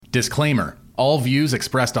Disclaimer. All views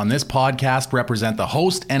expressed on this podcast represent the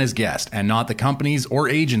host and his guest, and not the companies or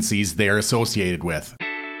agencies they are associated with.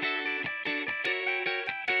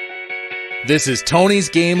 This is Tony's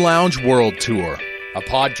Game Lounge World Tour, a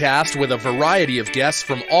podcast with a variety of guests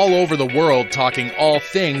from all over the world talking all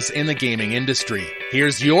things in the gaming industry.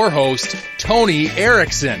 Here's your host, Tony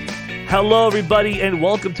Erickson. Hello, everybody, and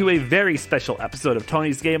welcome to a very special episode of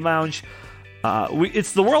Tony's Game Lounge.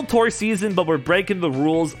 It's the World Tour season, but we're breaking the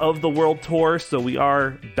rules of the World Tour, so we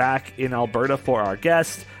are back in Alberta for our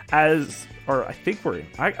guest. Are you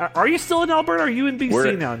still in Alberta? Or are you in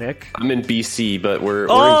BC now, Nick? I'm in BC, but we're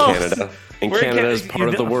in Canada. And Canada is part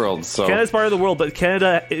of the world. So Canada's part of the world, but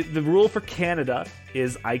the rule for Canada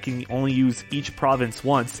is I can only use each province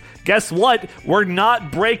once. Guess what? We're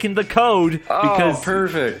not breaking the code because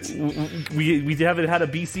perfect. We haven't had a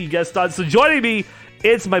BC guest on. So joining me,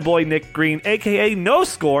 it's my boy Nick Green, aka No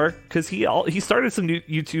Score, because he started some new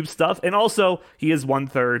YouTube stuff, and also he is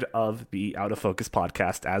 1/3 of the Out of Focus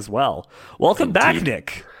podcast as well. Welcome back,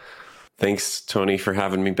 Nick. Thanks, Tony, for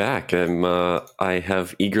having me back. I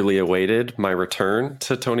have eagerly awaited my return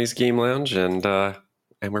to Tony's Game Lounge, and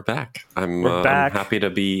we're back. I'm happy to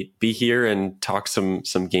be here and talk some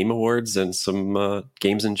Game Awards and some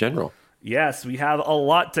games in general. Yes, we have a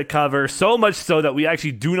lot to cover, so much so that we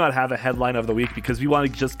actually do not have a headline of the week because we want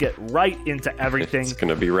to just get right into everything. It's going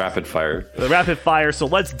to be rapid fire. The rapid fire, so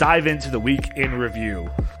let's dive into the week in review.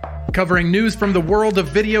 Covering news from the world of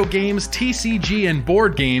video games, TCG, and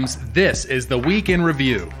board games, this is the Week in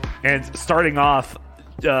Review. And starting off,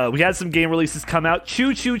 we had some game releases come out.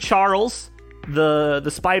 Choo Choo Charles, the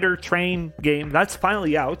Spider Train game, that's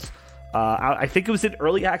finally out. I think it was in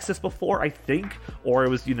early access before, or it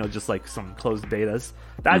was, just like some closed betas.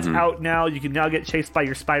 That's out now. You can now get chased by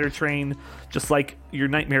your spider train, just like your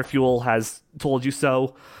Nightmare Fuel has told you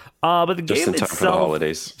so. But the game itself, for the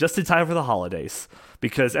holidays. Just in time for the holidays,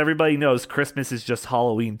 because everybody knows Christmas is just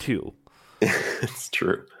Halloween too. It's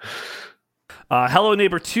true. Hello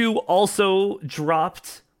Neighbor 2 also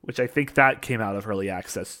dropped, which I think that came out of early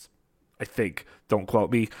access. I think. Don't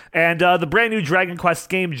quote me. And the brand new Dragon Quest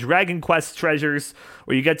game, Dragon Quest Treasures,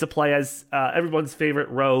 where you get to play as everyone's favorite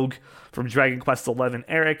rogue from Dragon Quest XI,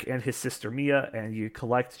 Eric, and his sister Mia, and you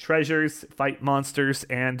collect treasures, fight monsters,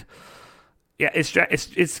 and yeah,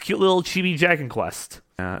 it's cute little chibi Dragon Quest.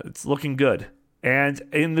 It's looking good. And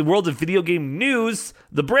in the world of video game news,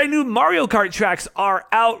 the brand new Mario Kart tracks are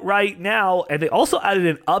out right now, and they also added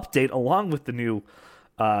an update along with the new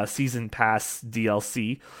Season Pass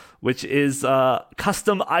DLC, which is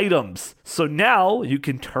custom items. So now you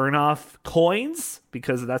can turn off coins,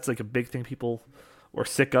 because that's like a big thing people were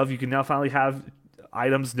sick of. You can now finally have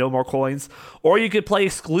items, no more coins. Or you could play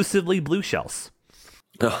exclusively blue shells.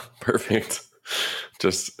 Oh, perfect.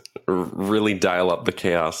 Just really dial up the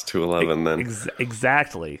chaos to 11 then.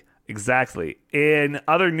 Exactly. In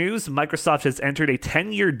other news, Microsoft has entered a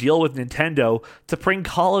 10-year deal with Nintendo to bring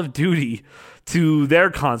Call of Duty to their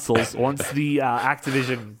consoles once the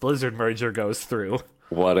Activision Blizzard merger goes through.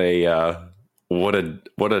 What a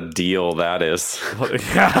deal that is.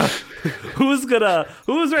 Yeah. Who's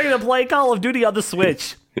ready to play Call of Duty on the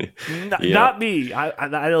Switch? Not me.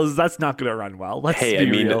 That's not gonna run well.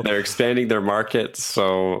 Real. They're expanding their market,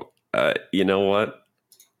 so you know what?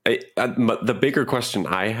 The bigger question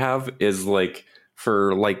I have is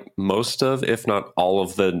for most of, if not all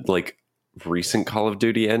of the recent Call of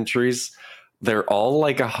Duty entries, they're all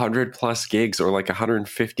 100 plus gigs or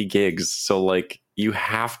 150 gigs. So you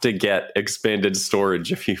have to get expanded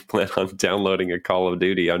storage if you plan on downloading a Call of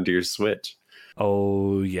Duty onto your Switch.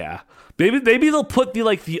 Oh yeah, maybe they'll put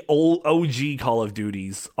the old OG Call of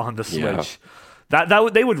Duties on the Switch. Yeah.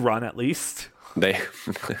 They would run at least. They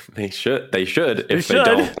should. If they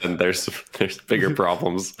don't, then there's bigger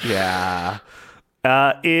problems. Yeah.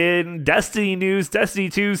 In Destiny news, Destiny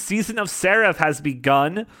 2 Season of Seraph has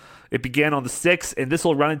begun. It began on the 6th, and this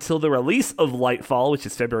will run until the release of Lightfall, which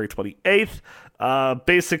is February 28th.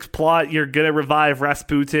 Basic plot, you're going to revive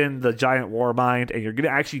Rasputin, the giant warmind, and you're going to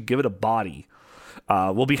actually give it a body.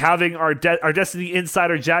 We'll be having our Destiny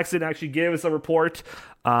insider, Jackson, actually give us a report.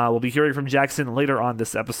 We'll be hearing from Jackson later on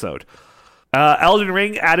this episode. Elden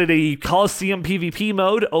Ring added a Coliseum PvP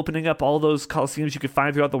mode, opening up all those Coliseums you can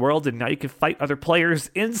find throughout the world, and now you can fight other players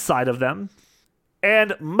inside of them.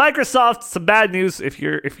 And Microsoft, some bad news if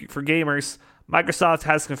you're for gamers. Microsoft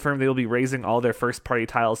has confirmed they will be raising all their first-party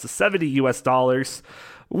titles to $70,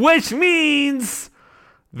 which means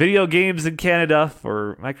video games in Canada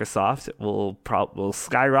for Microsoft will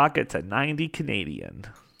skyrocket to 90 Canadian.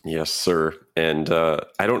 Yes, sir. And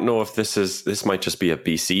I don't know if this might just be a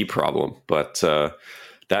BC problem, but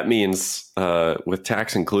that means with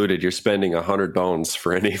tax included, you're spending 100 bones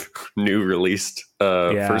for any new released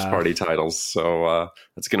first party titles. So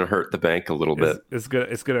that's going to hurt the bank a little bit. It's going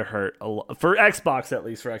to hurt a lot for Xbox, at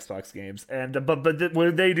least for Xbox games. And but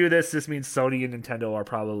when they do this means Sony and Nintendo are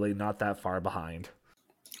probably not that far behind.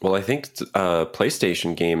 Well, I think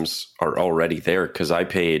PlayStation games are already there because I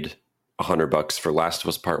paid $100 for Last of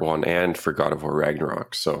Us Part 1 and for God of War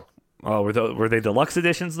Ragnarok. So, were they deluxe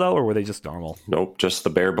editions though, or were they just normal? Nope, just the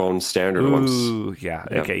bare bones standard ones. Yeah.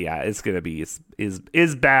 Okay. Yeah, it's gonna be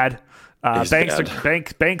is bad.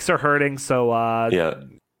 Banks are hurting. So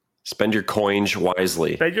spend your coins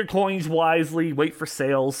wisely. Wait for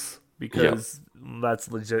sales because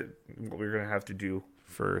that's legit what we're gonna have to do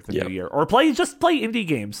for the new year. Or just play indie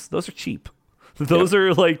games. Those are cheap. Those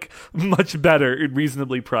are like much better and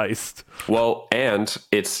reasonably priced. Well, and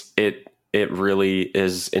it really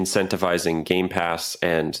is incentivizing Game Pass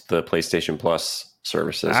and the PlayStation Plus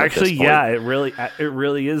services. Actually, it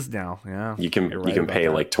really is now. Yeah, you can pay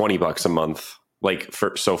that. Like $20 a month. Like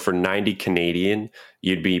for 90 Canadian,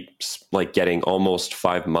 you'd be like getting almost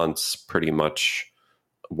 5 months pretty much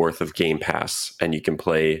worth of Game Pass, and you can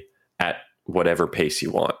play at whatever pace you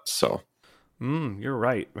want. So you're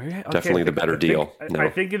right. Okay, definitely the better deal. I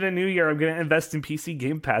think in the new year I'm going to invest in PC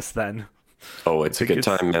Game Pass then. Oh, it's a good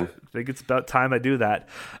time, man. I think it's about time I do that.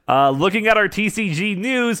 Looking at our TCG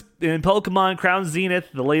news, in Pokemon Crown Zenith,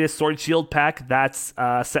 the latest Sword Shield pack, that's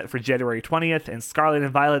set for January 20th, and Scarlet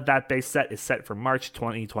and Violet, that base set is set for March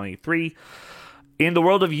 2023. In the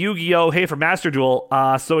world of Yu-Gi-Oh! Hey, for Master Duel,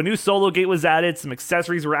 so a new solo gate was added, some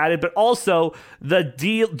accessories were added, but also the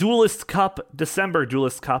Duelist Cup, December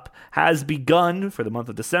Duelist Cup, has begun for the month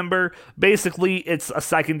of December. Basically, it's a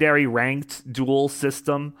secondary ranked duel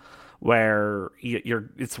system where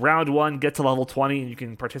it's round 1, get to level 20, and you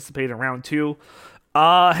can participate in round 2.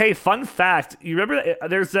 Hey, fun fact, you remember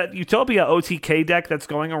there's that Utopia OTK deck that's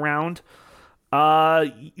going around?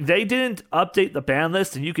 They didn't update the ban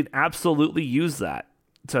list, and you can absolutely use that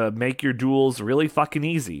to make your duels really fucking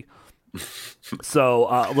easy. So,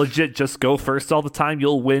 legit, just go first all the time.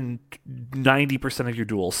 You'll win 90% of your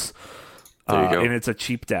duels. There you go. And it's a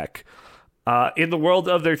cheap deck. In the world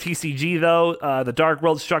of their TCG, though, the Dark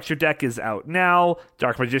World Structure deck is out now.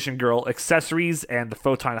 Dark Magician Girl accessories and the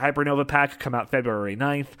Photon Hypernova pack come out February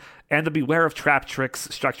 9th. And the Beware of Trap Tricks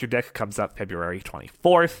Structure deck comes out February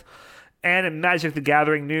 24th. And in Magic the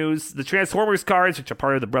Gathering news, the Transformers cards, which are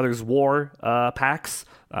part of the Brothers War packs,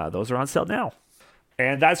 those are on sale now.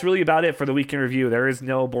 And that's really about it for the week in review. There is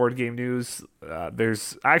no board game news.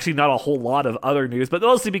 There's actually not a whole lot of other news, but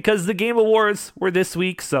mostly because the Game Awards were this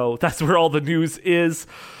week, so that's where all the news is.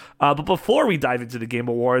 But before we dive into the Game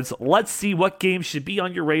Awards, let's see what games should be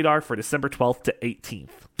on your radar for December 12th to 18th.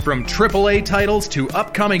 From AAA titles to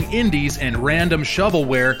upcoming indies and random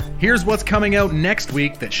shovelware, here's what's coming out next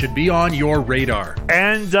week that should be on your radar.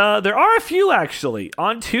 And there are a few, actually.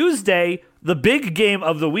 On Tuesday, the big game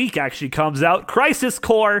of the week actually comes out. Crisis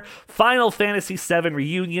Core Final Fantasy VII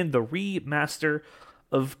Reunion, the remaster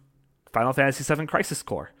of Final Fantasy VII Crisis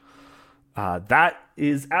Core. That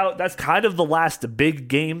is out. That's kind of the last big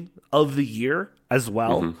game of the year as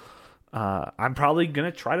well. Mm-hmm. I'm probably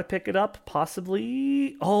going to try to pick it up,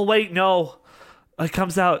 possibly. Oh, wait, no. It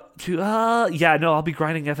comes out to... I'll be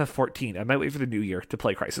grinding FF14. I might wait for the new year to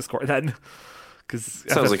play Crisis Core then.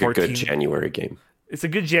 Sounds like a good January game. It's a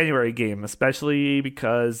good January game, especially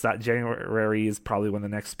because that January is probably when the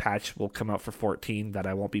next patch will come out for 14 that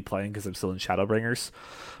I won't be playing because I'm still in Shadowbringers.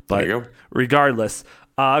 But there you go. Regardless,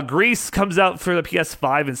 Grease comes out for the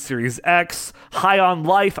PS5 and Series X. High on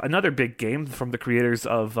Life, another big game from the creators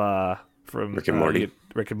of Rick and Morty.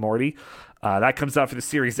 Rick and Morty. That comes out for the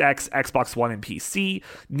Series X, Xbox One, and PC.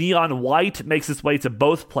 Neon White makes its way to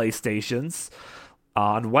both PlayStations.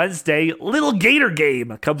 On Wednesday, Little Gator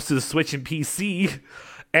Game comes to the Switch and PC.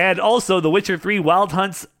 And also, The Witcher 3 Wild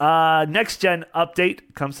Hunt's next-gen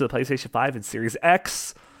update comes to the PlayStation 5 and Series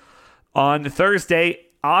X. On Thursday,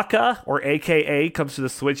 Aka, or AKA, comes to the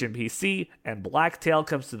Switch and PC. And Blacktail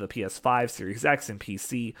comes to the PS5, Series X, and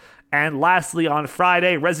PC. And lastly, on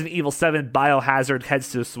Friday, Resident Evil 7 Biohazard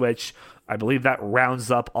heads to the Switch. I believe that rounds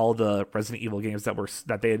up all the Resident Evil games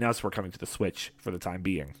that they announced were coming to the Switch for the time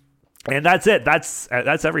being. And that's it. That's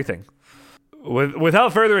everything.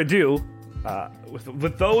 Without further ado,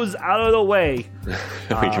 with those out of the way,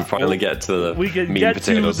 we can finally get to the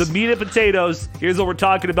meat and potatoes. Here's what we're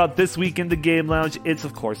talking about this week in the Game Lounge. It's,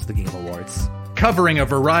 of course, the Game Awards. Covering a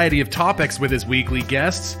variety of topics with his weekly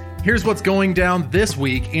guests, here's what's going down this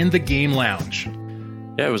week in the Game Lounge.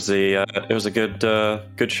 Yeah, it was a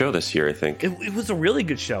good show this year, I think. It was a really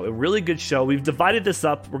good show. A really good show. We've divided this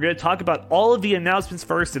up. We're going to talk about all of the announcements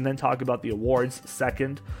first, and then talk about the awards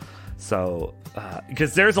second. So,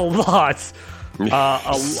 because there's a lot.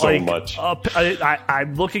 So much.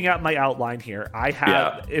 I'm looking at my outline here. I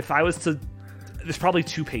have, if I was to, there's probably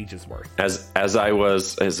 2 pages worth. As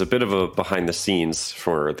a bit of a behind the scenes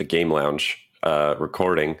for the Game Lounge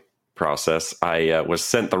recording process, I was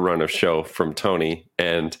sent the run of show from Tony,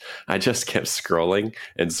 and I just kept scrolling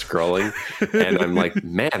and scrolling, and I'm like,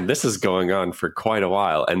 man, this is going on for quite a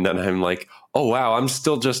while. And then I'm like, oh wow, I'm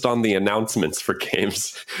still just on the announcements for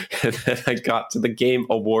games, and then I got to the game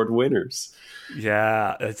award winners.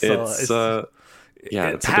 Yeah, it's a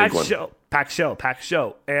big one. Packed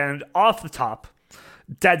show. And off the top,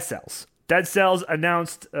 Dead Cells. Dead Cells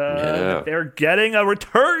announced that they're getting a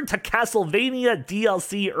return to Castlevania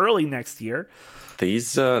DLC early next year.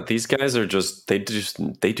 These guys are they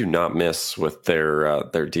do not miss with their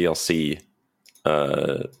DLC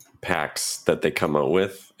packs that they come out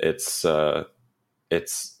with. It's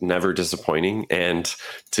never disappointing, and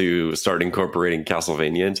to start incorporating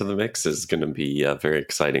Castlevania into the mix is going to be very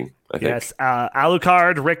exciting, I think. Yes,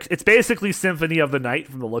 Alucard, Rick. It's basically Symphony of the Night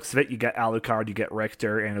from the looks of it. You get Alucard, you get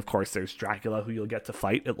Richter, and of course there's Dracula, who you'll get to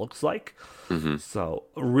fight, it looks like. Mm-hmm. So,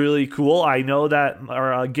 really cool. I know that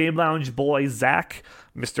our Game Lounge boy, Zach,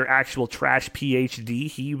 Mr. Actual Trash PhD,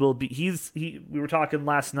 we were talking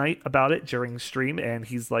last night about it during the stream, and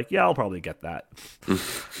he's like, yeah, I'll probably get that.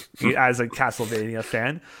 As a Castlevania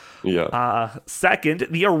fan. Yeah. Second,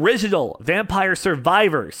 the original Vampire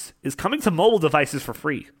Survivors is coming to mobile devices for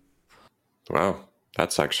free. Wow,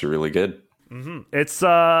 that's actually really good. Mm-hmm. It's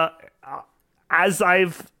as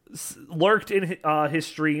I've lurked in his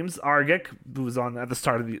streams, Argic, who was on at the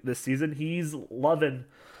start of this season, he's loving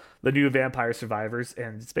the new Vampire Survivors,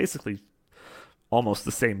 and it's basically almost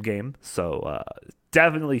the same game. So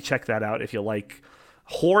definitely check that out if you like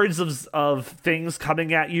hordes of things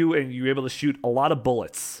coming at you and you're able to shoot a lot of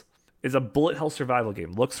bullets. It's a bullet hell survival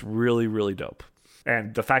game. Looks really, really dope.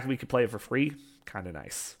 And the fact that we could play it for free, kind of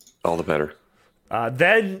nice. All the better.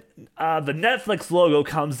 Then the Netflix logo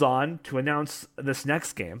comes on to announce this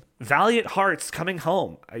next game, Valiant Hearts coming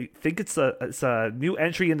home. I think it's a new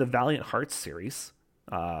entry in the Valiant Hearts series,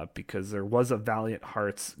 because there was a Valiant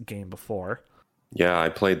Hearts game before. Yeah, I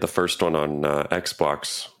played the first one on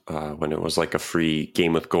Xbox when it was like a free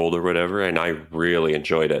game with gold or whatever, and I really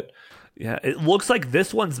enjoyed it. Yeah, it looks like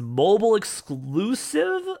this one's mobile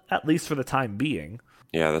exclusive, at least for the time being.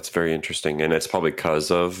 Yeah, that's very interesting, and it's probably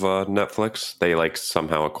because of Netflix. They like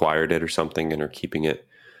somehow acquired it or something and are keeping it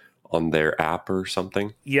on their app or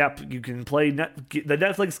something. Yep, you can play the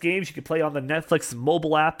Netflix games. You can play on the Netflix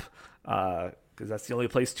mobile app because that's the only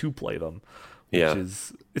place to play them. Which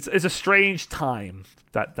is it's a strange time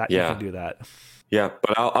that you can do that. Yeah,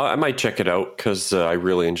 but I might check it out because I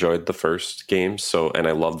really enjoyed the first game. And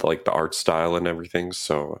I loved like the art style and everything.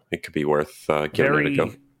 So it could be worth giving it a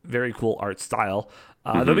go. Very cool art style.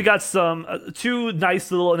 Then we got some 2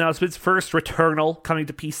 nice little announcements. First, Returnal coming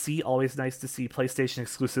to PC. Always nice to see PlayStation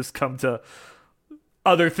exclusives come to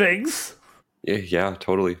other things. Yeah,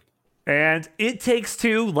 totally. And It Takes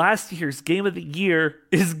Two, last year's game of the year,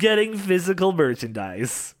 is getting physical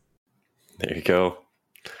merchandise. There you go.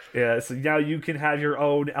 Yeah, so now you can have your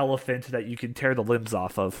own elephant that you can tear the limbs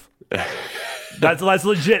off of. That's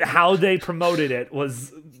legit how they promoted it.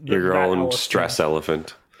 Was your own elephant. Stress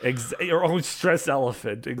elephant. Your own stress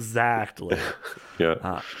elephant, exactly.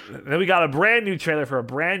 Yeah. Then we got a brand new trailer for a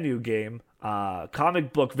brand new game.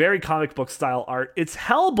 Very comic book style art. It's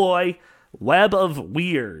Hellboy: Web of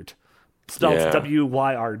Weird. Spelled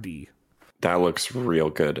WYRD. That looks real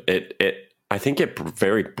good. I think it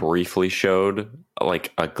very briefly showed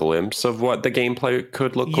like a glimpse of what the gameplay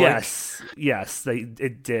could look like. Yes,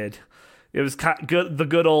 it did. It was good, the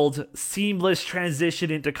good old seamless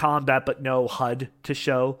transition into combat, but no HUD to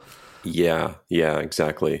show. Yeah,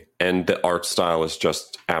 exactly. And the art style is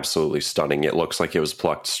just absolutely stunning. It looks like it was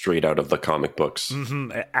plucked straight out of the comic books.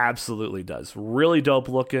 Mm-hmm, it absolutely does. Really dope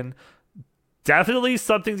looking. Definitely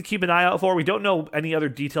something to keep an eye out for. We don't know any other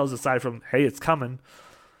details aside from, hey, it's coming.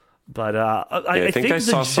 But I think I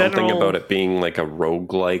saw something about it being like a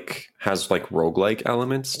roguelike, has like roguelike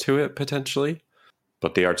elements to it potentially.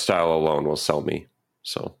 But the art style alone will sell me.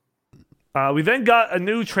 So we then got a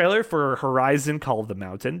new trailer for Horizon Call of the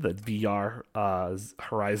Mountain, the VR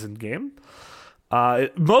Horizon game.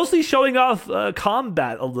 Mostly showing off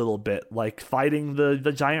combat a little bit, like fighting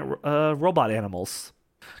the giant robot animals.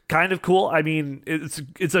 Kind of cool. I mean,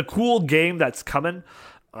 it's a cool game that's coming.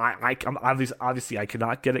 I'm obviously I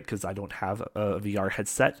cannot get it because I don't have a VR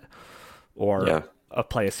headset or a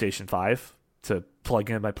PlayStation 5 to plug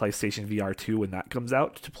in my PlayStation VR 2 when that comes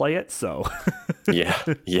out to play it. So yeah,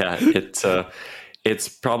 it's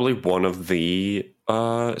probably one of the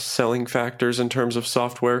selling factors in terms of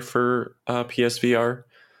software for PSVR.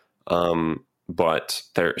 But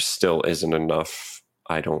there still isn't enough,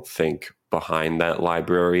 I don't think, behind that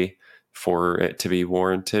library for it to be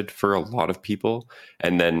warranted for a lot of people.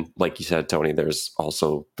 And then, like you said, Tony, there's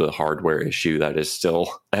also the hardware issue that is still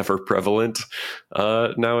ever prevalent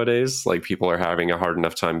nowadays. Like, people are having a hard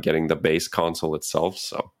enough time getting the base console itself.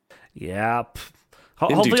 So, yep. In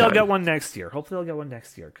due Hopefully I'll time. get one next year.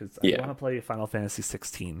 Because I Yeah. want to play Final Fantasy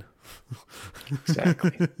 16.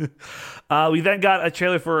 exactly. We then got a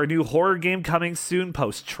trailer for a new horror game coming soon,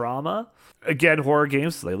 Post Trauma. Again, horror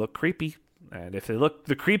games, they look creepy. And if they look,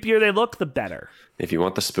 the creepier they look, the better. If you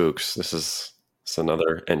want the spooks, this is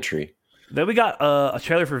another entry. Then we got a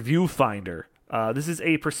trailer for Viewfinder. This is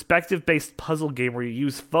a perspective-based puzzle game where you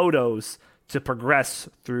use photos to progress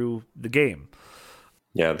through the game.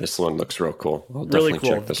 Yeah, this one looks real cool. I'll Really definitely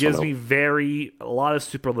cool. check this Gives one me a lot of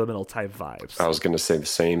Superliminal type vibes. out. I was going to say the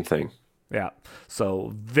same thing. Yeah,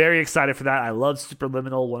 so very excited for that. I love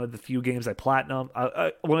Superliminal, one of the few games I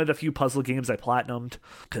one of the few puzzle games I platinumed,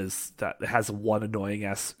 because that has one annoying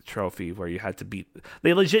ass trophy where you had to beat.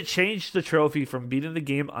 They legit changed the trophy from beating the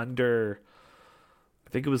game under, I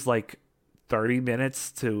think it was like 30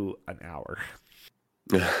 minutes to an hour.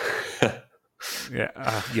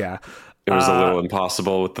 Yeah. It was a little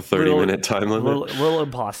impossible with the 30-minute time limit. Little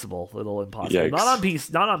impossible.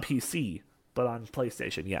 Yikes. Not on PC, but on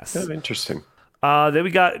PlayStation. Yes. Oh, interesting. Then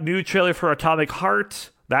we got a new trailer for Atomic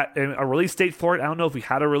Heart. That and a release date for it. I don't know if we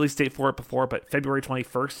had a release date for it before, but February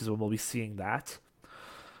 21st is when we'll be seeing that.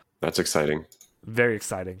 That's exciting. Very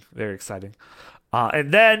exciting.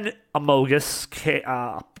 And then Amogus came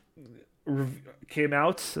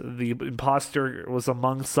out. The imposter was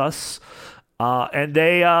amongst us. And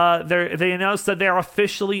they announced that they're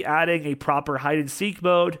officially adding a proper hide and seek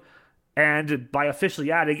mode. And by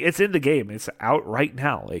officially adding, it's in the game. It's out right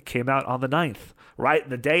now. It came out on the 9th. Right?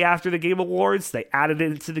 The day after the Game Awards, they added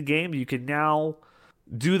it into the game. You can now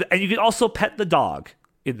do that. And you can also pet the dog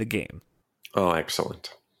in the game. Oh,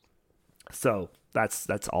 excellent. So that's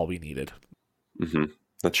all we needed. Mm-hmm.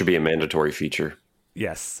 That should be a mandatory feature.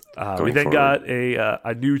 Yes. We Going then forward. got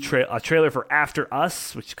a new trailer for After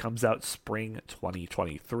Us, which comes out spring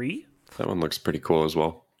 2023. That one looks pretty cool as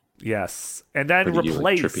well. Yes. And then Pretty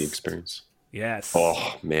replaced. trippy experience. Yes.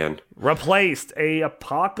 Oh, man. Replaced a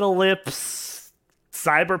apocalypse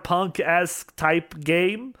cyberpunk-esque type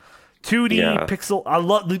game. 2D Yeah. pixel. I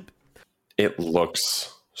love It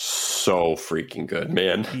looks so freaking good,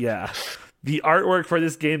 man. Yeah. The artwork for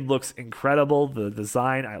this game looks incredible. The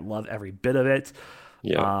design, I love every bit of it.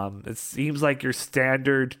 Yeah. It seems like your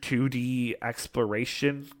standard 2D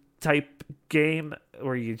exploration type game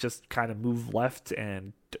where you just kind of move left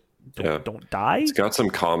and don't die. It's got some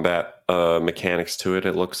combat mechanics to it,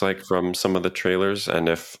 it looks like, from some of the trailers. And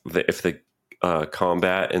if the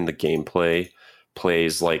combat and the gameplay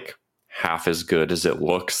plays like half as good as it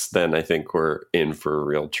looks, then I think we're in for a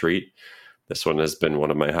real treat. This one has been one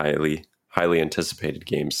of my highly anticipated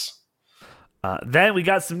games. Then we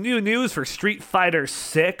got some new news for Street Fighter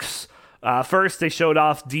 6. First, they showed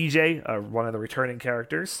off DJ, one of the returning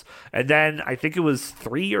characters. And then I think it was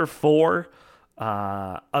 3 or 4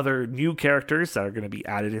 other new characters that are going to be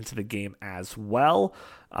added into the game as well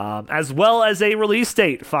as a release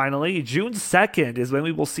date, finally. June 2nd is when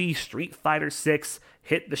we will see Street Fighter 6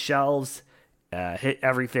 hit the shelves, hit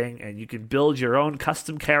everything, and you can build your own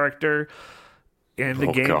custom character in the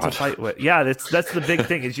game to fight with. Yeah, that's the big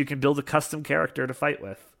thing, is you can build a custom character to fight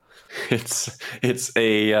with. It's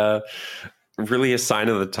a really a sign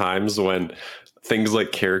of the times when things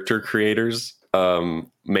like character creators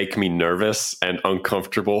make me nervous and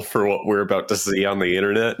uncomfortable for what we're about to see on the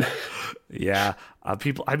internet. Yeah,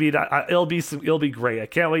 people. I mean, it'll be great. I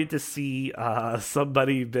can't wait to see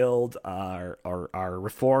somebody build our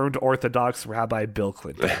Reformed Orthodox Rabbi Bill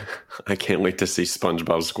Clinton. I can't wait to see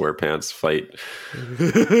SpongeBob SquarePants fight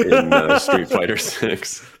in Street Fighter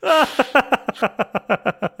 6.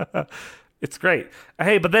 It's great.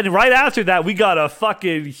 Hey, but then right after that, we got a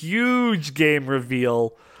fucking huge game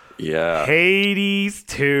reveal. Yeah. Hades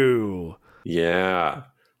 2. Yeah.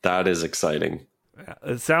 That is exciting.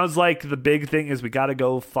 It sounds like the big thing is we got to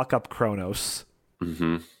go fuck up Kronos.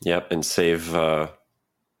 Mm-hmm. Yep. And save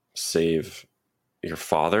your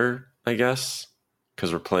father, I guess,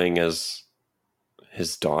 because we're playing as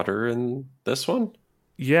his daughter in this one.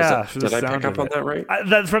 Yeah. Did I pick up on that right?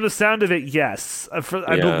 From the sound of it, yes. I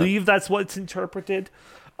believe that's what's interpreted.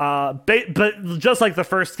 But just like the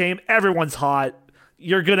first game, everyone's hot.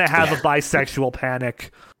 you're gonna have a bisexual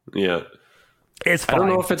panic. Yeah. It's fine. I don't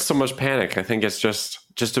know if it's so much panic. I think it's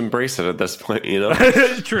just embrace it at this point, you know?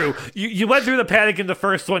 True. You went through the panic in the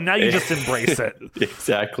first one. Now you just embrace it.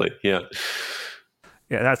 Exactly. Yeah.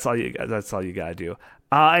 Yeah, that's all you gotta do.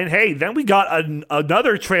 And hey, then we got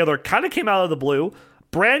another trailer. Kind of came out of the blue.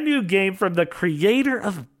 Brand new game from the creator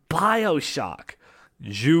of BioShock,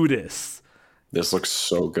 Judas. This looks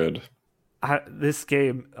so good. This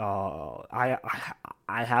game, I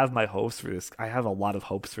have my hopes for this. I have a lot of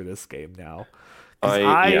hopes for this game now.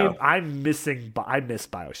 I miss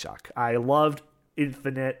BioShock. I loved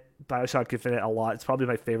BioShock Infinite a lot. It's probably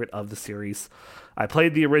my favorite of the series. I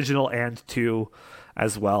played the original and 2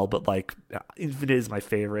 as well, but like Infinite is my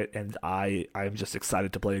favorite, and I'm just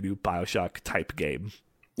excited to play a new BioShock type game.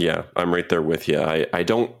 Yeah, I'm right there with you. I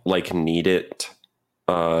don't like need it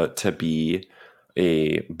to be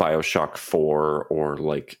a BioShock 4 or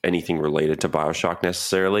like anything related to BioShock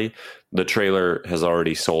necessarily. The trailer has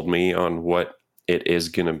already sold me on what it is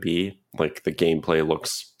going to be. Like the gameplay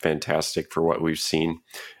looks fantastic for what we've seen,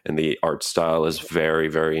 and the art style is very,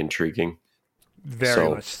 very intriguing. Very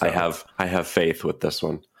much so. I have faith with this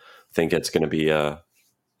one. I think it's going to be a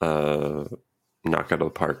knock out of the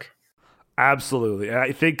park. Absolutely.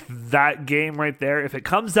 I think that game right there, if it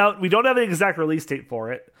comes out, we don't have an exact release date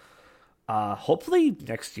for it. Hopefully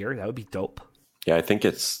next year. That would be dope. Yeah, I think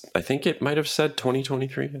it might have said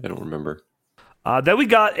 2023. I don't remember. Then we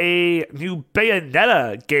got a new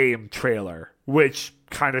Bayonetta game trailer, which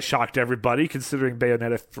kind of shocked everybody, considering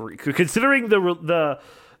Bayonetta 3, considering the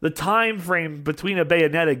time frame between a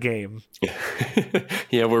Bayonetta game.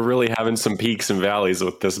 Yeah, we're really having some peaks and valleys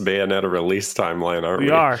with this Bayonetta release timeline, aren't we?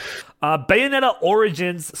 We are. Bayonetta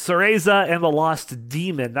Origins, Cereza and the Lost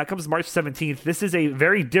Demon. That comes March 17th. This is a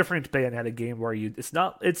very different Bayonetta game where it's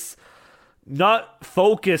not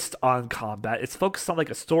focused on combat. It's focused on like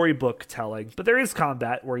a storybook telling, but there is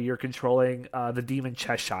combat where you're controlling the demon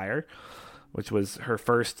Cheshire, which was her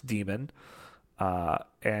first demon.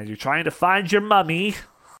 And you're trying to find your mummy.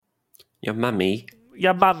 Your mummy.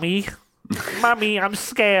 Your mummy. Mummy, I'm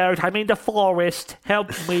scared. I'm in the forest.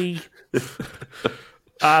 Help me.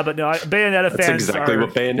 But no, Bayonetta fans. That's exactly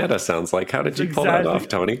what Bayonetta sounds like. How did you pull that off,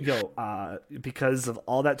 Tony? Because of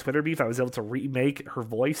all that Twitter beef, I was able to remake her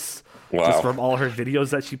voice Wow. just from all her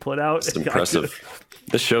videos that she put out. It's impressive.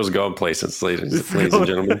 This show's going places, ladies and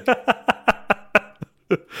gentlemen.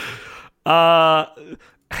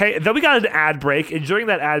 Hey, then we got an ad break, and during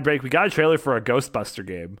that ad break, we got a trailer for a Ghostbuster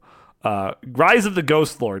game. Rise of the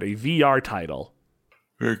Ghost Lord, a VR title.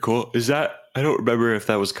 Very cool. Is that? I don't remember if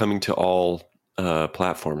that was coming to all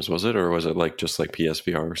platforms, was it, or was it like just like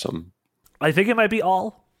PSVR or something? I think it might be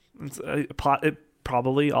all.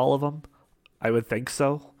 Probably all of them. I would think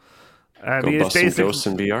so. I mean, bust some ghosts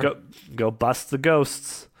in VR. Go bust the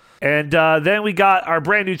ghosts. And then we got our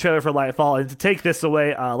brand new trailer for Lightfall. And to take this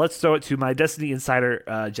away, let's throw it to my Destiny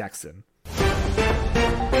insider, Jackson.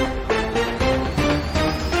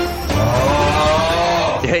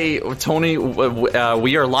 Hey, Tony,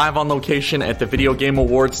 we are live on location at the Video Game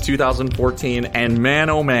Awards 2014, and man,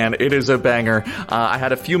 oh man, it is a banger. I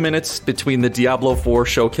had a few minutes between the Diablo 4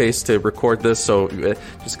 showcase to record this, so it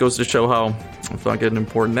just goes to show how fucking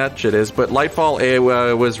important that shit is. But Lightfall, it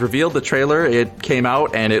was revealed, the trailer, it came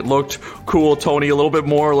out, and it looked cool, Tony, a little bit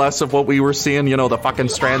more or less of what we were seeing, you know, the fucking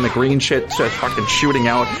strand, the green shit just fucking shooting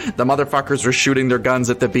out. The motherfuckers are shooting their guns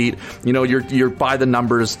at the beat. You know, you're by the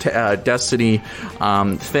numbers, Destiny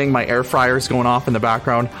thing. My air fryer's going off in the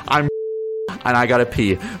background. And I gotta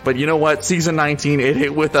pee. But you know what? Season 19, it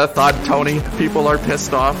hit with a thud, Tony. People are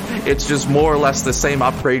pissed off. It's just more or less the same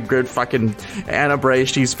upgrade grid. Fucking Anna Bray,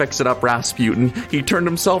 she's fixing up Rasputin. He turned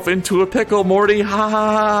himself into a pickle, Morty. Ha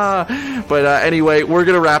ha ha. But anyway, we're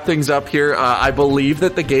gonna wrap things up here. I believe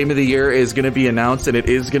that the game of the year is gonna be announced, and it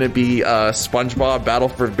is gonna be SpongeBob Battle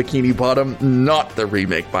for Bikini Bottom. Not the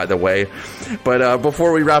remake, by the way. But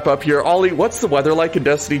before we wrap up here, Ollie, what's the weather like in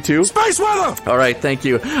Destiny 2? Space weather! All right, thank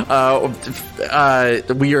you.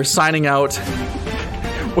 We are signing out.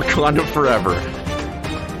 Wakanda forever.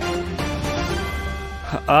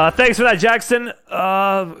 Thanks for that, Jackson.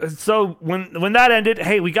 So when that ended,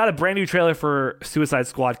 hey, we got a brand new trailer for Suicide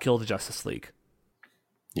Squad: Kill the Justice League.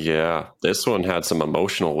 Yeah, this one had some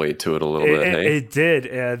emotional weight to it a little bit. Hey, it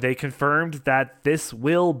did. They confirmed that this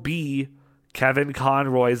will be Kevin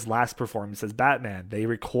Conroy's last performance as Batman. They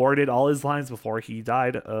recorded all his lines before he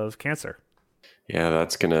died of cancer. Yeah,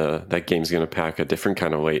 that game's gonna pack a different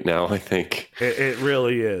kind of weight now, I think. It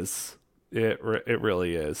really is. It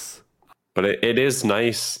really is. But it is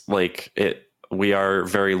nice. Like we are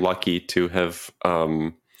very lucky to have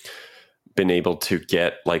been able to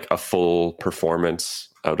get like a full performance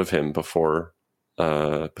out of him before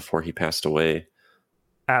he passed away.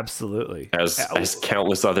 Absolutely. As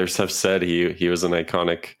countless others have said, he was an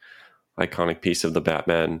iconic piece of the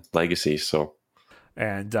Batman legacy. So,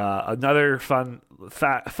 and another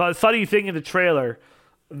funny thing in the trailer,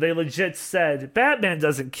 they legit said Batman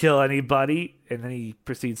doesn't kill anybody, and then he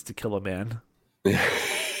proceeds to kill a man.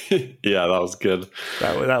 yeah, that was good.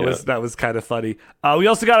 That was kind of funny. We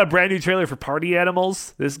also got a brand new trailer for Party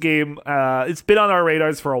Animals. This game, it's been on our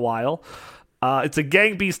radars for a while. It's a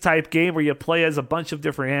Gang Beast type game where you play as a bunch of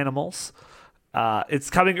different animals. It's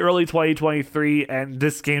coming early 2023, and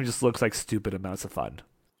this game just looks like stupid amounts of fun.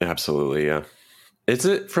 Absolutely, yeah. Is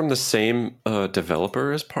it from the same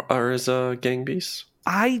developer as Gang Beasts?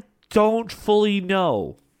 I don't fully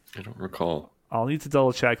know. I don't recall. I'll need to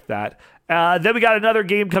double check that. Then we got another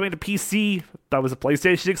game coming to PC. That was a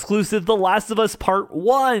PlayStation exclusive, The Last of Us Part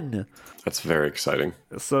 1. That's very exciting.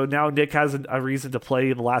 So now Nick has a reason to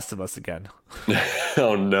play The Last of Us again.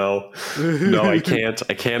 Oh, no. No, I can't.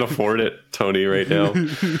 I can't afford it, Tony, right now.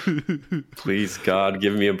 Please, God,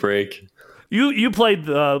 give me a break. You played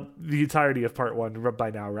the entirety of Part 1 by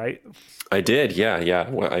now, right? I did, yeah.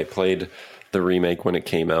 I played the remake when it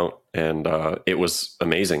came out, and it was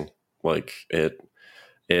amazing. Like, it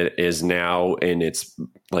is now in its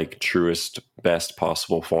like truest, best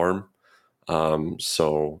possible form.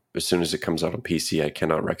 So as soon as it comes out on PC, I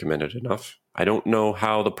cannot recommend it enough. I don't know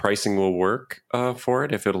how the pricing will work for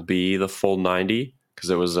it, if it'll be the full 90, because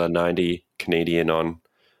it was a 90 Canadian on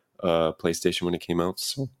PlayStation when it came out.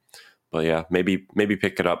 So, but yeah, maybe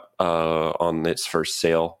pick it up on its first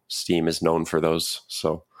sale. Steam is known for those,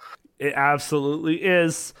 so it absolutely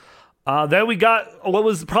is. Then we got what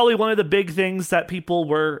was probably one of the big things that people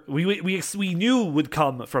we knew would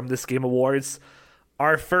come from this Game Awards.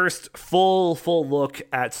 Our first full look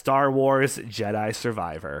at Star Wars Jedi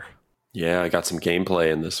Survivor. Yeah, I got some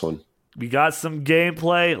gameplay in this one. We got some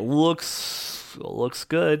gameplay. Looks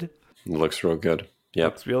good. It looks real good. Yeah,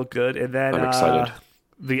 looks real good. And then I'm excited.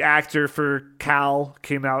 The actor for Cal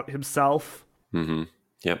came out himself. Mm-hmm.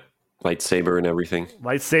 Yep, lightsaber and everything.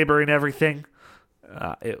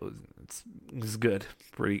 It was good.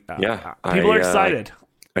 Pretty. Yeah, people are excited.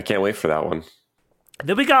 I can't wait for that one.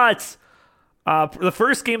 Then we got the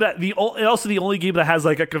first game also the only game that has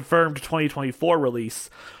like a confirmed 2024 release,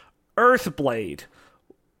 Earthblade,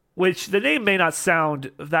 which the name may not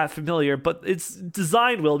sound that familiar, but its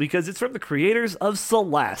design will, because it's from the creators of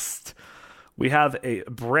Celeste. We have a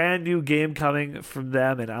brand new game coming from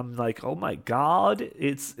them, and I'm like, oh my god,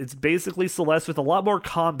 it's basically Celeste with a lot more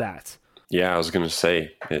combat. Yeah, I was going to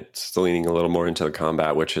say, it's leaning a little more into the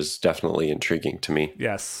combat, which is definitely intriguing to me.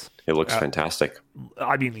 Yes. It looks fantastic.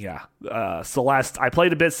 I mean, yeah. Celeste, I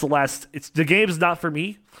played a bit Celeste. The game's not for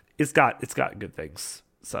me. It's got good things.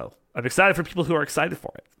 So I'm excited for people who are excited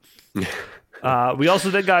for it. We also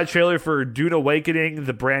then got a trailer for Dune Awakening,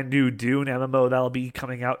 the brand new Dune MMO that'll be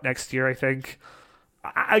coming out next year, I think.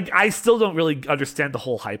 I still don't really understand the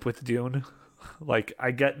whole hype with Dune. Like,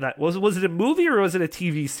 I get that. Was it a movie or was it a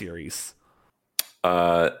TV series?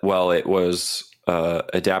 Well, it was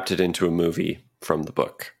adapted into a movie from the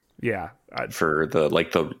book. Yeah, for the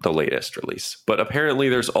latest release. But apparently,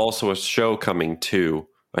 there's also a show coming too.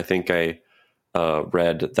 I think I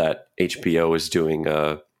read that HBO is doing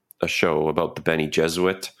a show about the Bene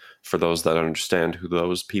Gesserit. For those that understand who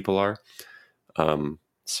those people are,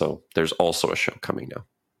 so there's also a show coming now,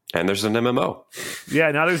 and there's an MMO.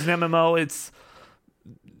 Yeah, now there's an MMO.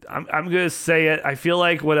 I'm gonna say it. I feel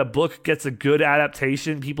like when a book gets a good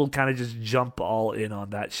adaptation, people kind of just jump all in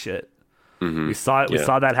on that shit. Mm-hmm. We saw it. We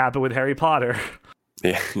saw that happen with Harry Potter.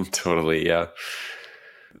 Yeah, totally. Yeah.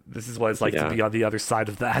 This is what it's like to be on the other side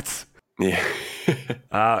of that. Yeah.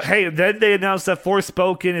 Hey, then they announced that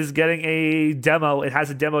Forspoken is getting a demo. It has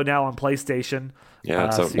a demo now on PlayStation. Yeah,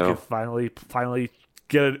 so you can finally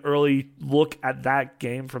get an early look at that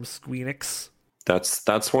game from Squeenix.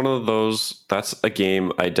 That's one of those. That's a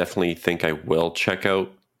game I definitely think I will check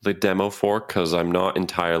out the demo for, because I'm not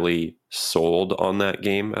entirely sold on that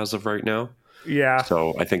game as of right now. Yeah.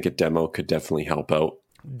 So I think a demo could definitely help out.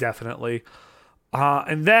 Definitely.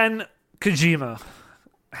 And then Kojima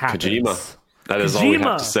happens. Kojima. That is all we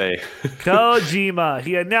have to say. Kojima.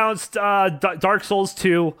 He announced Dark Souls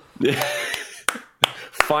 2.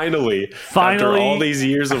 Finally, after all these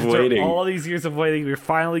years of waiting. We're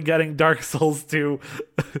finally getting Dark Souls 2.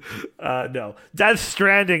 No, Death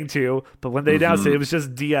Stranding 2. But when they announced it was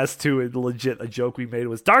just DS2. And legit, a joke we made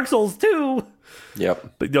was Dark Souls 2.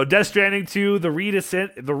 Yep. But no, Death Stranding 2. The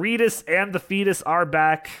Redis and the Fetus are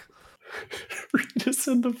back. Redis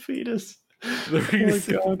and the Fetus.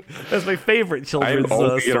 That's my favorite children's I'm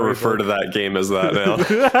only going to refer to that game as that now.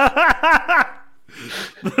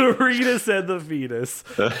 The Rhesus and the Venus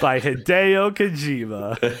by Hideo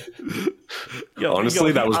Kojima.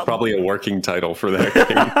 Honestly, that was probably a working title for that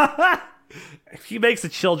game. If he makes a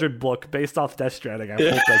children book based off Death Stranding, I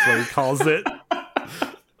hope that's what he calls it.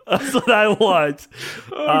 That's what I want.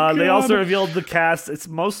 They also revealed the cast. It's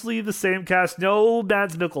mostly the same cast. No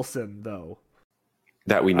Mads Mikkelsen, though.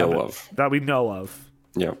 That we know of. That we know of.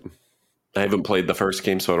 Yeah. I haven't played the first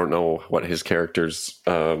game, so I don't know what his character's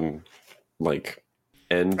end.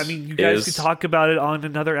 I mean, you guys could talk about it on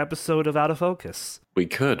another episode of Out of Focus. We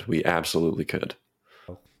could. We absolutely could.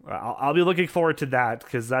 I'll be looking forward to that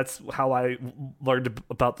because that's how I learned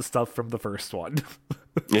about the stuff from the first one.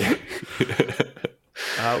 Yeah.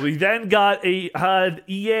 We then got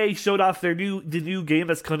EA showed off the new game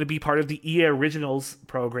that's going to be part of the EA Originals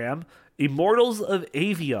program, Immortals of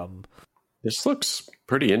Avium. This looks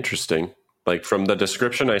pretty interesting. Like from the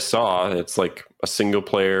description I saw, it's like a single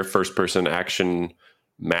player first person action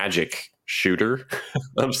magic shooter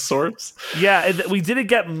of sorts. Yeah, and we didn't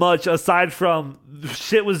get much aside from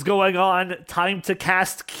shit was going on. Time to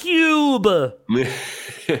cast Cube.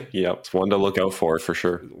 Yeah, it's one to look out for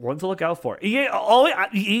sure. One to look out for.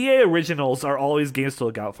 EA Originals are always games to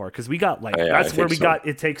look out for because we got that's where we got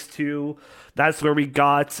It Takes Two. That's where we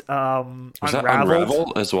got Was that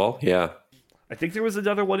Unravel as well? Yeah. I think there was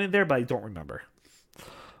another one in there, but I don't remember.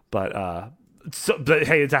 But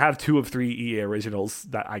hey, to have 2 of 3 EA originals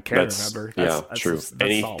that I can't remember. That's true.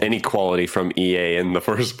 Any quality from EA in the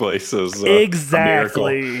first place is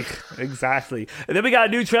exactly. And then we got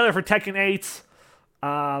a new trailer for Tekken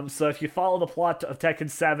 8. So if you follow the plot of Tekken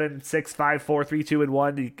 7, 6, 5, 4, 3, 2, and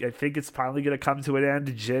 1, I think it's finally going to come to an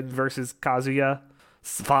end. Jin versus Kazuya.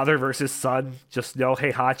 Father versus son. Just know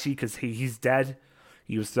Heihachi because he's dead.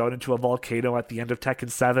 He was thrown into a volcano at the end of Tekken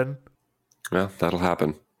 7. Well, that'll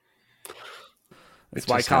happen. That's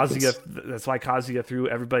why Kazuya threw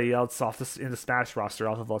everybody else in the Smash roster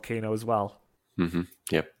off the volcano as well. Mm-hmm.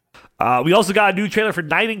 Yep. We also got a new trailer for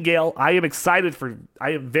Nightingale. I am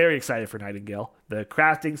very excited for Nightingale. The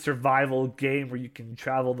crafting survival game where you can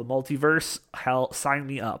travel the multiverse. Hell, sign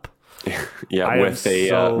me up. Yeah,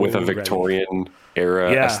 with a Victorian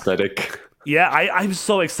era aesthetic. Yeah, I'm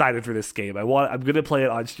so excited for this game. I'm gonna play it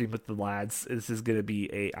on stream with the lads. This is gonna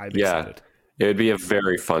be I'm excited. It would be a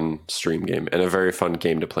very fun stream game and a very fun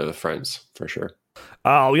game to play with friends for sure.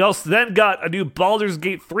 We also then got a new Baldur's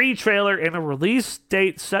Gate 3 trailer and a release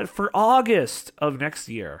date set for August of next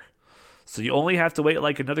year. So you only have to wait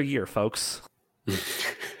like another year, folks.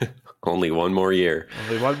 Only one more year.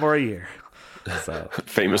 Only one more year. So,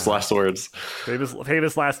 famous last words.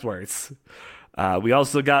 Famous last words. We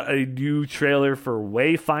also got a new trailer for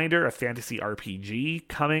Wayfinder, a fantasy RPG,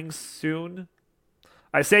 coming soon.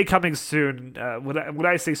 I say coming soon. When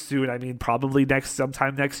I say soon, I mean probably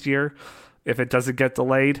sometime next year, if it doesn't get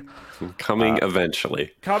delayed. Coming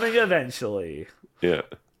eventually. Coming eventually. Yeah.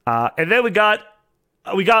 And then we got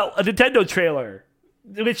a Nintendo trailer,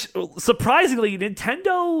 which surprisingly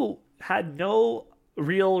Nintendo had no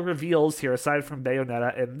real reveals here aside from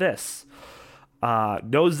Bayonetta and this.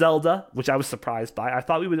 No Zelda, which I was surprised by. I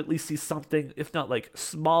thought we would at least see something, if not like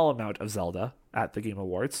small amount of Zelda at the Game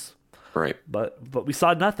Awards. Right. But we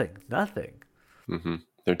saw nothing. Mm-hmm.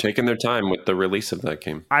 They're taking their time with the release of that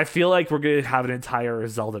game. I feel like we're going to have an entire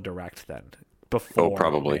Zelda Direct then before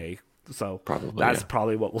probably. May. So probably that's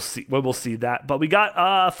probably what we'll see when we'll see that. But we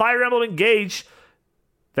got Fire Emblem Engage,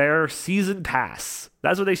 their season pass.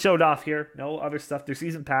 That's what they showed off here. No other stuff. Their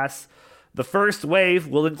season pass. The first wave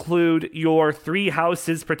will include your 3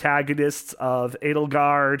 houses protagonists of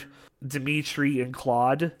Edelgard, Dimitri, and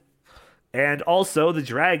Claude. And also the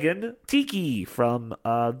dragon Tiki from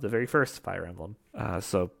the very first Fire Emblem.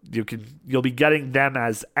 So you'll be getting them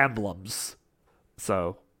as emblems.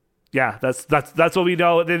 So yeah, that's what we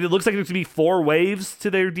know. It looks like there's gonna be 4 waves to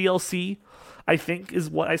their DLC, I think is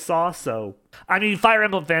what I saw. So I mean, Fire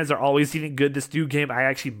Emblem fans are always eating good. This new game I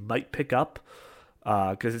actually might pick up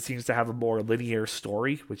because it seems to have a more linear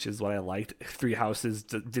story, which is what I liked. 3 Houses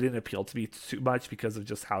didn't appeal to me too much because of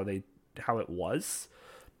just how it was.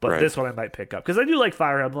 But this one I might pick up because I do like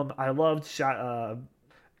Fire Emblem. I loved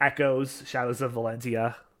Echoes, Shadows of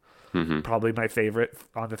Valentia. Mm-hmm. Probably my favorite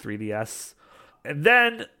on the 3DS. And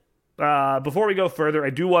then, before we go further, I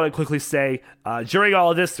do want to quickly say, during all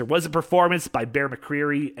of this, there was a performance by Bear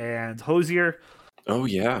McCreary and Hosier. Oh,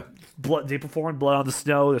 yeah. They performed Blood on the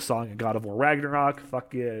Snow, the song in God of War Ragnarok.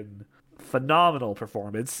 Fucking phenomenal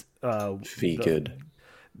performance. Good.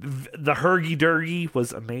 The Hurgy-Durgy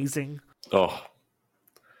was amazing. Oh,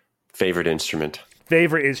 favorite instrument.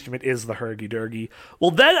 favorite instrument is the hurdy-durdy.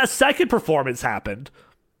 Well, then a second performance happened.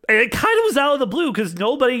 And it kind of was out of the blue because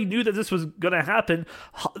nobody knew that this was going to happen.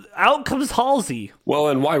 Out comes Halsey. Well,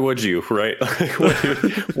 and why would you, right?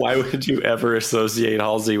 Why would you ever associate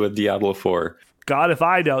Halsey with Diablo 4? God, if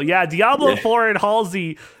I know. Yeah, Diablo 4 and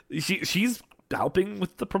Halsey, she's helping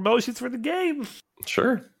with the promotions for the game.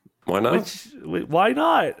 Sure. Why not? Why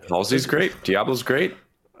not? Halsey's great. Diablo's great.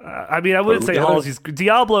 I mean, I wouldn't say Halsey's...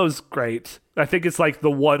 Diablo's great. I think it's like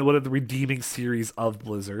one of the redeeming series of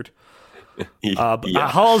Blizzard.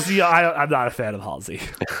 Halsey, I'm not a fan of Halsey.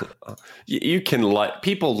 You can like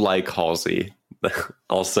people like Halsey.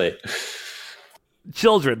 I'll say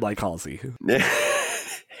children like Halsey.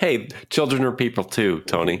 Hey, children are people too,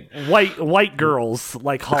 Tony. White girls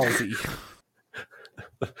like Halsey.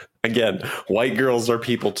 Again, white girls are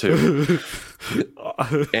people too,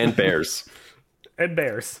 and bears. And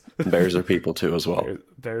bears. Bears are people too as well.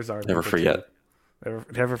 Bears are never forget.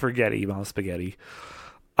 Never forget Emo Spaghetti.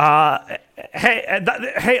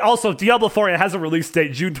 Hey! Also, Diablo 4 it has a release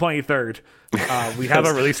date, June 23rd. We have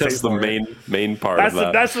a release date. That's the main part.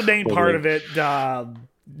 That's the main part of it. June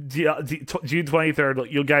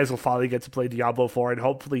 23rd, you guys will finally get to play Diablo 4, and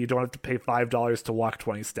hopefully you don't have to pay $5 to walk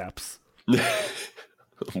 20 steps.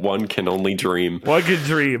 One can only dream. One can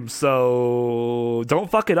dream. So don't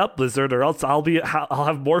fuck it up, Blizzard, or else I'll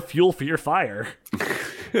have more fuel for your fire.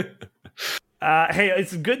 Hey,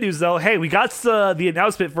 it's some good news though. Hey, we got the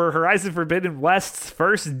announcement for Horizon Forbidden West's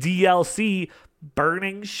first DLC,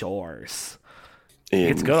 Burning Shores.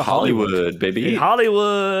 It's go to Hollywood, baby. In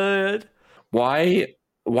Hollywood. Why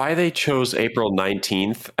they chose April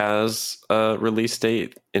 19th as a release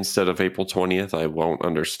date instead of April 20th, I won't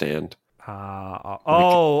understand. My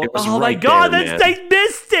God, they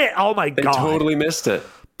missed it. Oh my God. They totally missed it.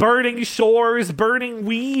 Burning Shores, burning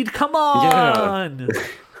weed. Come on. Yeah.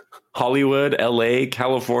 Hollywood, LA,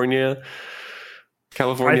 California.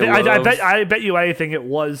 I bet you anything it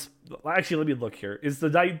was. Actually, let me look here.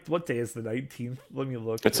 What day is the 19th? Let me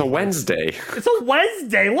look. It's a Wednesday. It's a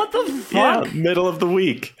Wednesday. What the fuck? Yeah, middle of the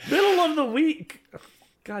week.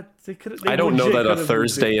 God, I don't know that a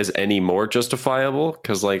Thursday is any more justifiable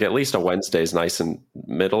because, like, at least a Wednesday is nice and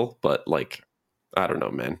middle. But, like, I don't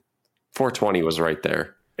know, man. 420 was right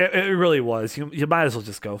there. It really was. You might as well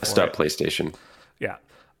just go for it. PlayStation. Yeah.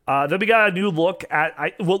 Then we got a new look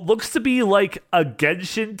at what looks to be like a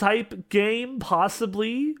Genshin type game,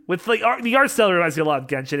 possibly. With like the art style reminds me a lot of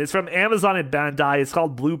Genshin. It's from Amazon and Bandai. It's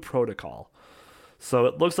called Blue Protocol. So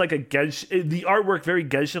it looks like a Genshin. The artwork very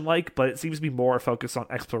Genshin-like, but it seems to be more focused on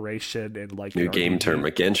exploration and like new game term,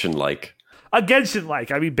 a Genshin-like. A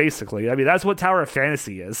Genshin-like. I mean, basically. I mean, that's what Tower of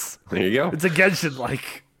Fantasy is. There you go. It's a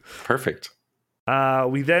Genshin-like. Perfect.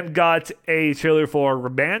 We then got a trailer for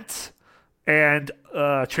Remant and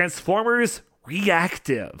Transformers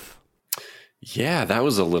Reactive. Yeah, that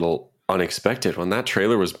was a little unexpected. When that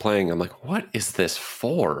trailer was playing, I'm like, what is this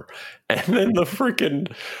for? And then the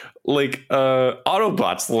freaking like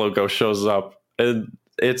Autobots logo shows up and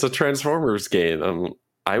it's a Transformers game.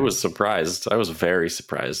 I was surprised. I was very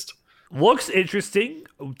surprised. Looks interesting.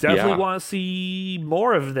 Definitely want to see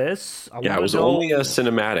more of this. It was only a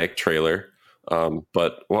cinematic trailer,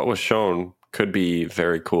 but what was shown could be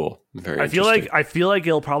very cool. I feel like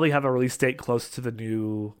it'll probably have a release date close to the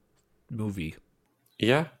new movie.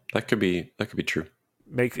 Yeah, that could be true.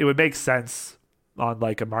 It would make sense on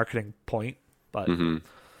like a marketing point, but who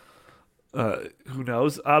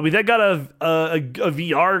knows? We then got a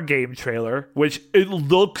VR game trailer, which it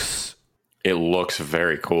looks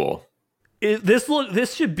very cool.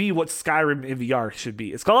 This should be what Skyrim in VR should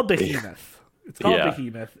be. It's called Behemoth.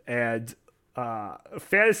 Behemoth, and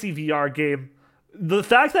fantasy VR game. The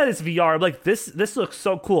fact that it's VR, I'm like, this looks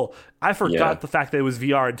so cool. I forgot the fact that it was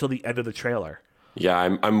VR until the end of the trailer. Yeah,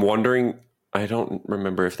 I'm wondering. I don't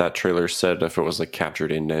remember if that trailer said if it was like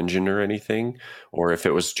captured in engine or anything, or if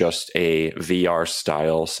it was just a VR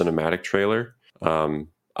style cinematic trailer.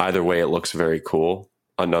 Either way, it looks very cool.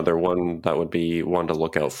 Another one that would be one to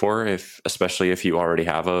look out for, especially if you already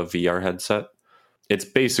have a VR headset. It's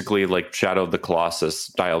basically like Shadow of the Colossus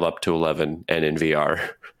dialed up to 11 and in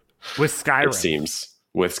VR. With Skyrim. It seems.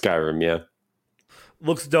 With Skyrim, yeah.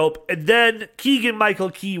 Looks dope. And then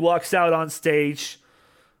Keegan-Michael Key walks out on stage,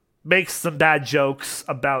 makes some bad jokes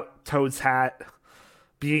about Toad's hat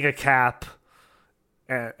being a cap.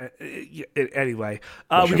 Anyway,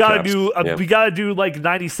 we gotta do like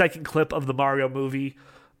 90-second clip of the Mario movie.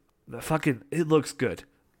 It looks good.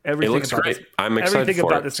 Everything looks great. I'm excited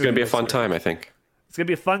for it. It's gonna be a fun time. I think it's gonna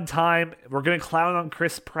be a fun time. We're gonna clown on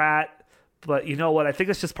Chris Pratt, but you know what? I think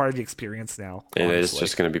it's just part of the experience now. It is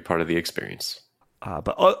just gonna be part of the experience.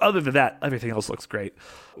 But other than that, everything else looks great.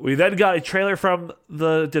 We then got a trailer from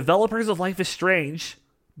the developers of Life is Strange,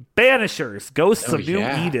 Banishers, Ghosts of New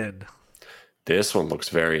Eden. This one looks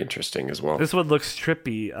very interesting as well. This one looks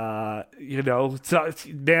trippy.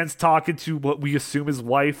 Man's talking to what we assume is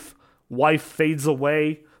wife. Wife fades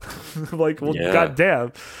away.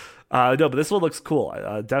 Goddamn. No, but this one looks cool.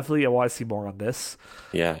 Definitely, I want to see more on this.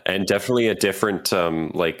 Yeah, and definitely a different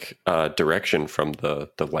direction from the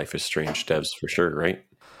Life is Strange devs for sure, right?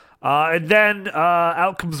 And then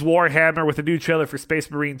out comes Warhammer with a new trailer for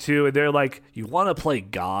Space Marine 2, and they're like, "You want to play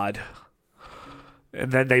God?"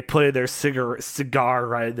 And then they put in their cigar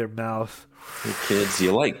right in their mouth. Hey kids,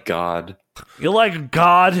 you like God? You like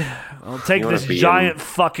God? I'll take this giant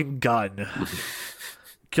fucking gun.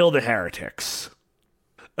 Kill the heretics.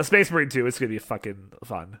 A Space Marine 2, it's going to be fucking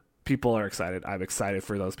fun. People are excited. I'm excited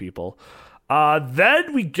for those people.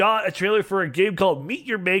 Then we got a trailer for a game called Meet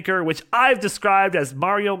Your Maker, which I've described as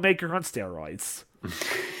Mario Maker on steroids.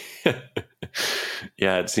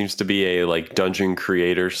 Yeah, it seems to be a dungeon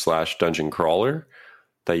creator / dungeon crawler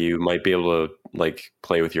that you might be able to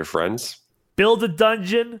play with your friends. Build a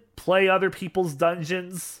dungeon, play other people's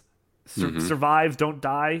dungeons, survive, don't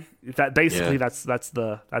die. That's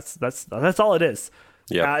all it is.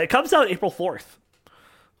 Yeah, it comes out April 4th.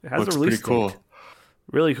 It has looks a release pretty cool. date.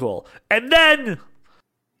 Really cool. And then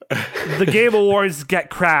the Game Awards get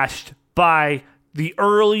crashed by the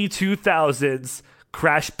early 2000s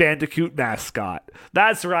Crash Bandicoot mascot.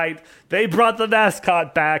 That's right. They brought the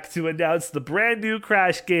mascot back to announce the brand new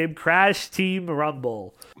Crash game, Crash Team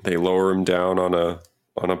Rumble. They lower him down on a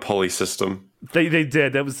pulley system. They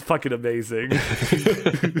did. That was fucking amazing.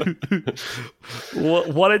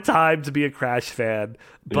 What a time to be a Crash fan.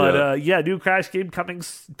 But new Crash game coming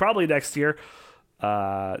probably next year.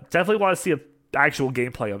 Definitely want to see actual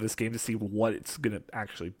gameplay of this game to see what it's going to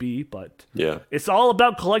actually be. But it's all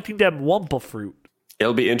about collecting them Wumpa fruit.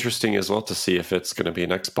 It'll be interesting as well to see if it's going to be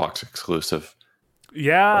an Xbox exclusive.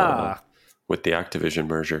 Yeah. With the Activision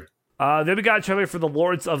merger. Then we got a trailer for The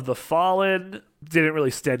Lords of the Fallen. Didn't really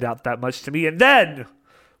stand out that much to me. And then,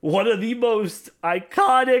 one of the most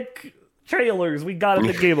iconic trailers we got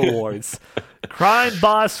at the Game Awards. Crime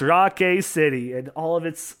Boss Rock-A City and all of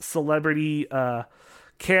its celebrity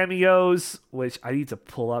cameos, which I need to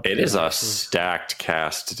pull up. It is a stacked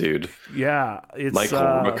cast, dude. Yeah. It's Michael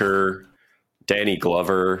Rooker, Danny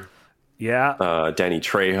Glover, Danny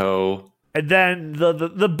Trejo. And then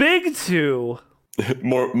the big two...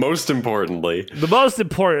 most importantly,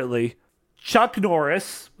 Chuck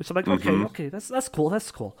Norris, which I'm like, okay, that's cool,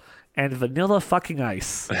 and Vanilla fucking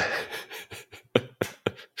Ice,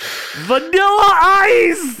 Vanilla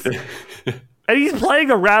Ice, and he's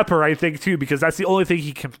playing a rapper, I think too, because that's the only thing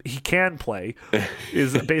he can play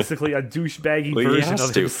is basically a douchebaggy version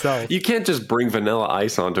of himself. You can't just bring Vanilla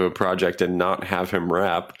Ice onto a project and not have him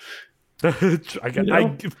rap.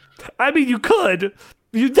 I mean, you could.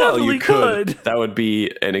 You definitely could. That would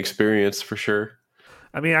be an experience for sure.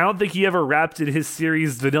 I mean, I don't think he ever rapped in his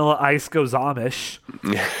series Vanilla Ice Goes Amish.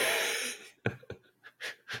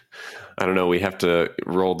 I don't know. We have to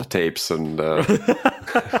roll the tapes and look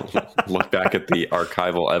back at the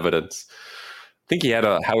archival evidence. I think he had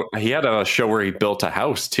a show where he built a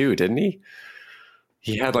house too, didn't he?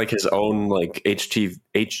 He had his own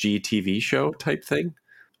HGTV show type thing.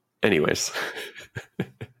 Anyways.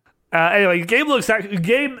 Anyway, game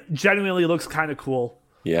genuinely looks kind of cool.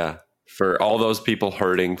 Yeah, for all those people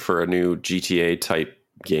hurting for a new GTA type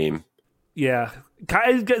game. Yeah,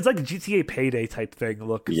 it's like a GTA Payday type thing.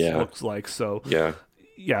 Looks like so. Yeah,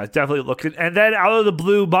 definitely looking. And then out of the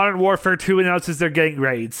blue, Modern Warfare 2 announces they're getting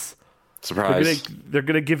raids. Surprise! They're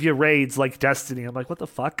gonna give you raids like Destiny. I'm like, what the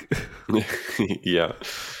fuck? Yeah.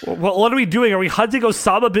 What are we doing? Are we hunting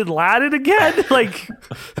Osama bin Laden again?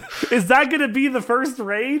 Is that gonna be the first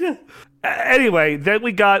raid? Anyway, then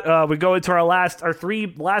we go into our three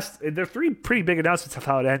pretty big announcements of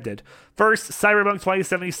how it ended. First, Cyberpunk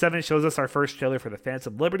 2077 shows us our first trailer for the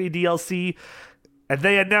Phantom Liberty DLC, and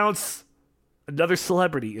they announce another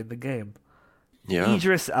celebrity in the game. Yeah.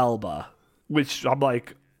 Idris Elba, which I'm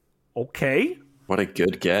like, okay. What a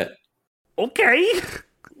good get. Okay.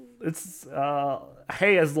 It's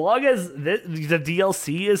hey, as long as the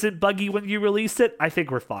DLC isn't buggy when you release it, I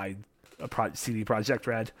think we're fine. CD Projekt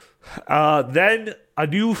Red. Then a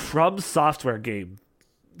new From Software game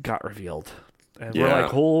got revealed. And we're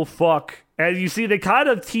like, oh, fuck. And you see, they kind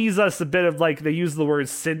of tease us a bit of they use the word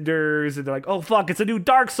cinders, and they're like, oh, fuck, it's a new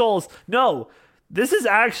Dark Souls. No, this is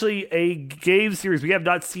actually a game series we have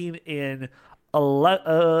not seen in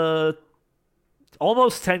almost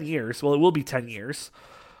 10 years. Well, it will be 10 years.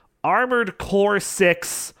 Armored Core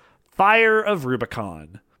 6 Fire of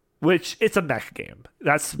Rubicon, which it's a mech game.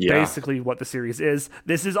 That's basically what the series is.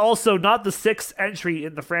 This is also not the 6th entry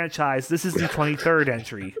in the franchise. This is the 23rd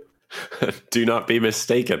entry. Do not be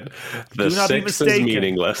mistaken. The 6 is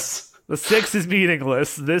meaningless. The 6 is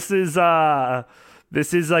meaningless. This is a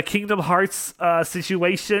Kingdom Hearts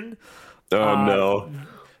situation. Oh no.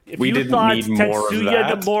 If We you didn't thought need more of Tetsuya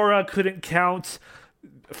that. Nomura couldn't count,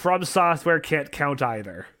 From Software can't count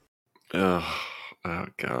either. Oh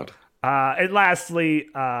god. And lastly,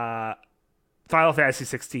 Final Fantasy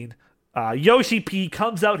 16. Yoshi P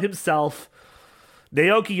comes out himself.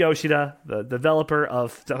 Naoki Yoshida, the developer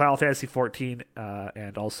of Final Fantasy 14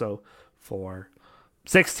 and also for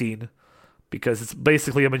 16, because it's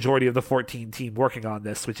basically a majority of the 14 team working on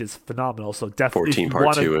this, which is phenomenal. So definitely 14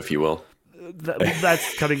 part 2, if you will.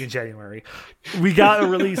 That's coming in January. We got a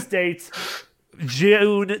release date,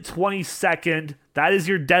 June 22nd. That is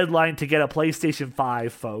your deadline to get a PlayStation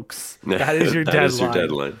 5, folks. That is your deadline. That is your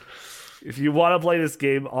deadline. If you want to play this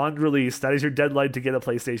game on release, that is your deadline to get a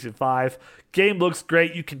PlayStation 5. Game looks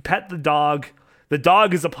great. You can pet the dog. The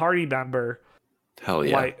dog is a party member. Hell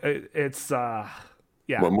yeah. Like, it's yeah.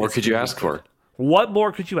 What more could you ask for? What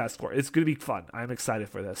more could you ask for? It's going to be fun. I'm excited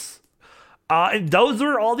for this. And those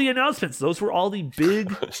were all the announcements. Those were all the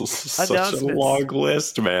big Such announcements. a long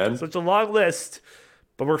list, man. Such a long list.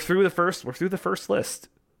 But we're through the first list.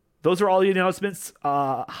 Those are all the announcements.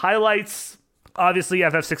 Highlights, obviously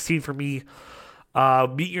FF16 for me.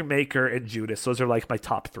 Meet Your Maker and Judas. Those are like my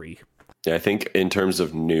top 3. Yeah, I think in terms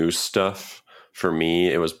of new stuff, for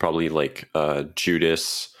me, it was probably like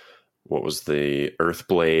Judas, what was the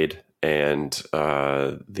Earthblade, and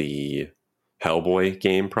the Hellboy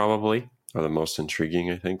game probably are the most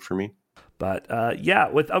intriguing, I think, for me. But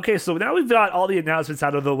so now we've got all the announcements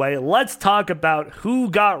out of the way. Let's talk about who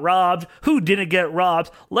got robbed, who didn't get robbed.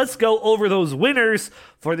 Let's go over those winners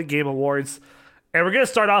for the Game Awards. And we're going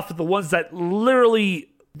to start off with the ones that literally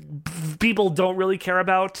people don't really care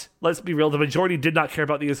about. Let's be real, the majority did not care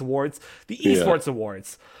about these awards. The Esports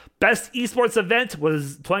Awards. Best Esports event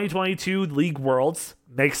was 2022 League Worlds.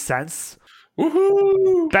 Makes sense.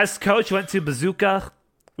 Woohoo! Best coach went to Bazooka,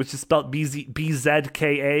 which is spelled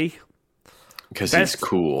BZKA. Because he's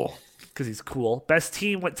cool. Because he's cool. Best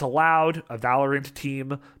team went to Loud, a Valorant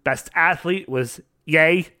team. Best athlete was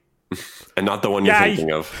Yay. And not the one you're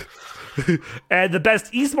thinking of. And the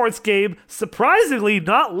best esports game, surprisingly,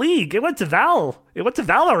 not League. It went to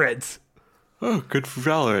Valorant. Oh, good for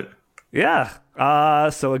Valorant. Yeah.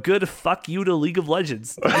 So a good fuck you to League of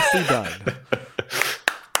Legends. Nicely done.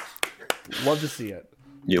 Love to see it.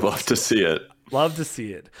 You love to see it. Love to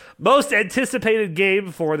see it. Most anticipated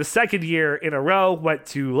game for the second year in a row went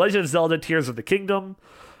to Legend of Zelda Tears of the Kingdom.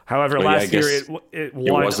 However, last year it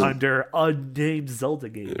won under Unnamed Zelda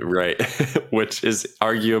Game. Right. Which is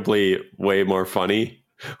arguably way more funny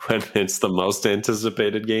when it's the most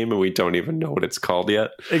anticipated game and we don't even know what it's called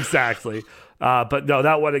yet. Exactly. But no,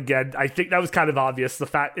 that one again, I think that was kind of obvious. The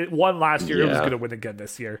fact it won last year, it was going to win again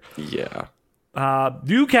this year. Yeah.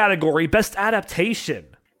 New category, Best Adaptation.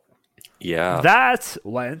 Yeah. That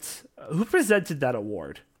went... Who presented that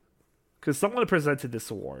award? Because someone presented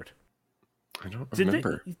this award. I don't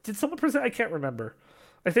remember. Did someone present? I can't remember.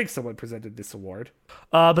 I think someone presented this award.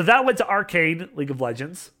 But that went to Arcane League of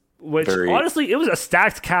Legends, which honestly, it was a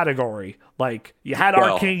stacked category. Like, you had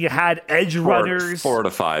Arcane, you had Edge Runners. 4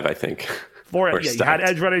 to 5, I think. You had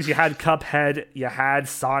Edge Runners, you had Cuphead, you had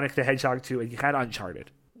Sonic the Hedgehog 2, and you had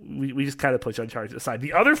Uncharted. We just kind of push Uncharted aside.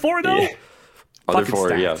 The other 4, though? Yeah. Other 4,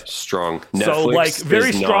 stacked. Strong. Netflix so like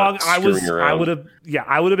very strong. I would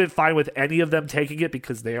have been fine with any of them taking it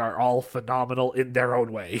because they are all phenomenal in their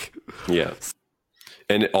own way. Yeah.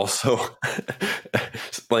 And also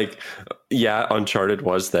like Uncharted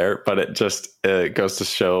was there, but it just goes to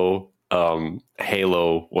show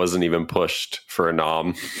Halo wasn't even pushed for a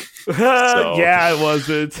nom. Yeah, it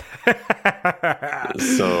wasn't.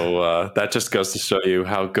 So that just goes to show you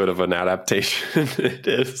how good of an adaptation it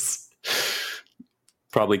is.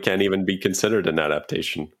 Probably can't even be considered an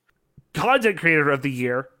adaptation. Content Creator of the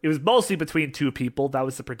Year. It was mostly between 2 people. That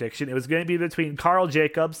was the prediction. It was going to be between Carl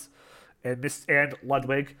Jacobs and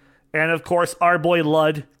Ludwig. And of course, our boy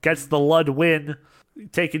Lud gets the Lud win.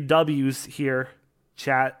 Taking W's here,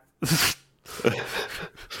 chat.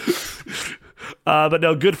 But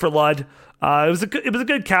no, good for Lud. It was a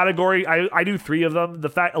good category. I knew 3 of them. The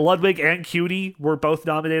fact Ludwig and Cutie were both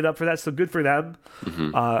nominated up for that, so good for them.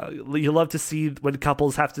 Mm-hmm. You love to see when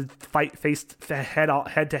couples have to fight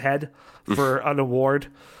head to head for an award.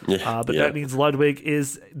 But that means Ludwig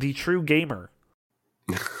is the true gamer.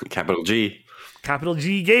 Capital G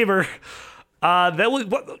gamer. That was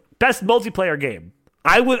best multiplayer game.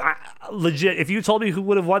 Legit, if you told me who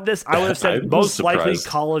would have won this, I would have I said was most likely surprised.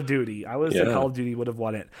 Call of Duty. I would have said Yeah. Call of Duty would have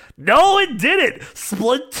won it. No, it didn't.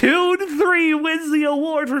 Splatoon 3 wins the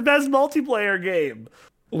award for best multiplayer game.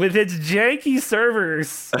 With its janky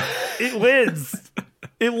servers, it wins.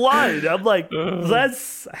 It won. I'm like,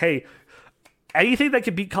 hey, anything that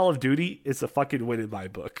can beat Call of Duty is a fucking win in my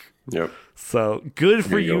book. Yep. So good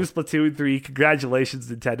for There you you, go. Splatoon 3. Congratulations,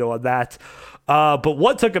 Nintendo, on that. But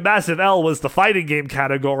what took a massive L was the fighting game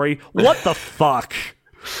category. What the fuck?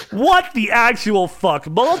 What the actual fuck?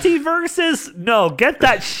 Multiverses? No, get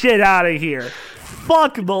that shit out of here.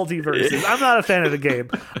 Fuck Multiverses. I'm not a fan of the game.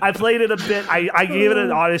 I played it a bit. I gave it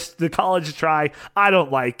an honest, the college try. I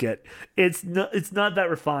don't like it. It's not that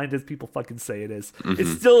refined as people fucking say it is.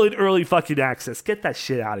 It's still in early fucking access. Get that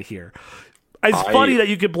shit out of here. It's funny that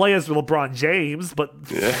you can play as LeBron James, but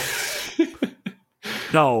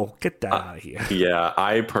no, get that out of here. Yeah,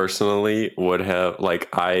 I personally would have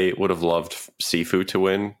loved Sifu to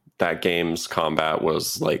win. That game's combat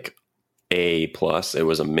was like A plus. It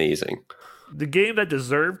was amazing. The game that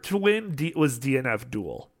deserved to win was DNF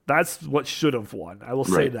Duel. That's what should have won. I will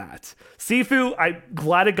say Right. that. Sifu, I'm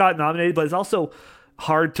glad it got nominated, but it's also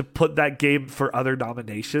hard to put that game for other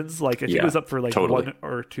nominations. Like I think it was up for like totally. one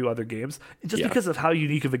or two other games, just Yeah. because of how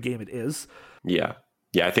unique of a game it is. Yeah.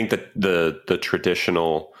 Yeah, I think that the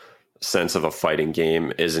traditional sense of a fighting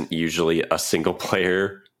game isn't usually a single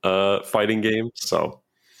player fighting game. So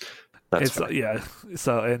that's It's fair. yeah.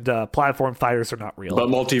 So and platform fighters are not real. But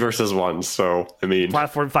Multiverses won, so I mean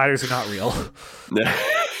Platform fighters are not real.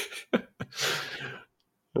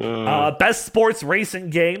 Uh, Best sports racing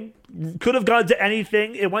game could have gone to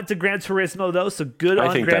anything. It went to Gran Turismo though, so good I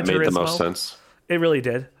on think Gran that made Turismo. the most sense. It really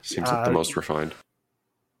did. Seems like the most refined.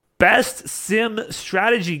 Best sim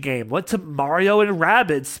strategy game went to Mario and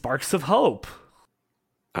Rabbids Sparks of Hope.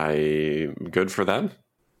 Good for them.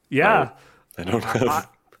 Yeah. I don't have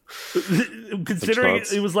Considering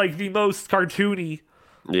thoughts? it was like the most cartoony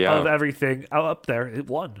of yeah, everything up there, it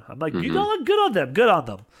won. I'm like, you know what? Good on them. Good on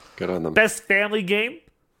them. good on them. Best family game,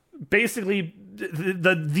 basically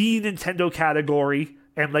the Nintendo category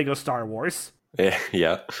and Lego Star Wars.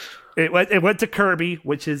 Yeah. It went to Kirby,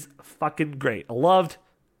 which is fucking great. I loved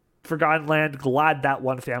Forgotten Land. Glad that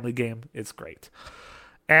one family game. It's great.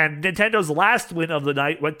 And Nintendo's last win of the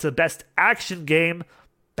night went to Best Action Game,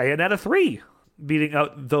 Bayonetta 3, beating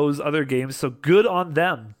out those other games. So good on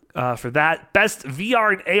them for that. Best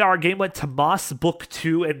VR and AR game went to Moss Book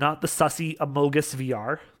 2 and not the sussy Amogus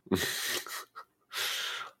VR.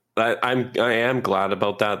 I am glad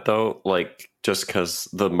about that though. Like just because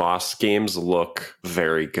the Moss games look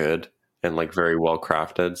very good and like very well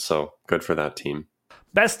crafted. So good for that team.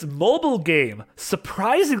 Best mobile game,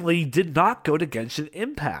 surprisingly, did not go to Genshin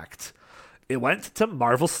Impact. It went to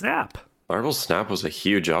Marvel Snap. Marvel Snap was a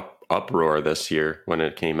huge uproar this year when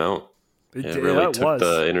it came out. It Yeah, really it took was.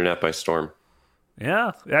 the internet by storm.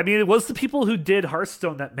 Yeah, I mean, it was the people who did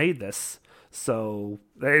Hearthstone that made this, so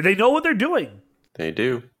they know what they're doing. They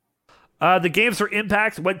do. The games for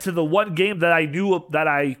Impact went to the one game that I knew that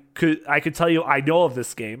I could tell you I know of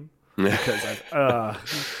this game because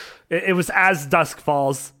it was As Dusk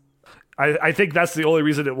Falls. I think that's the only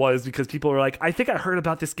reason it was because people were like, I think I heard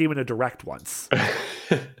about this game in a direct once.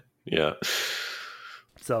 Yeah.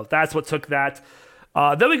 So that's what took that.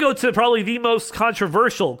 Then we go to probably the most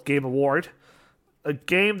controversial game award. A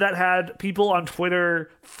game that had people on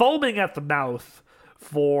Twitter foaming at the mouth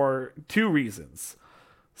for two reasons.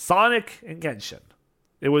 Sonic and Genshin.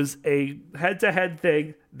 It was a head-to-head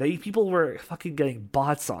thing. People were fucking getting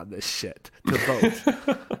bots on this shit to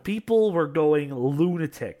vote. People were going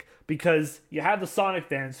lunatic because you have the Sonic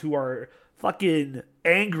fans who are fucking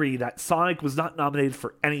angry that Sonic was not nominated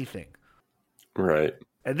for anything. Right.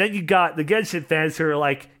 And then you got the Genshin fans who are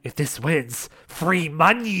like, if this wins, free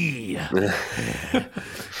money.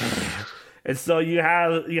 And so you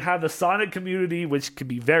have the Sonic community, which can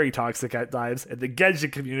be very toxic at times, and the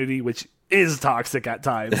Genshin community, which is toxic at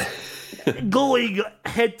times, going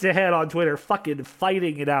head to head on Twitter, fucking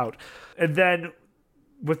fighting it out. And then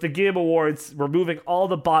with the Game Awards, removing all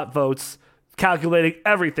the bot votes, calculating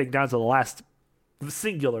everything down to the last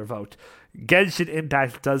singular vote, Genshin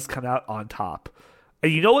Impact does come out on top.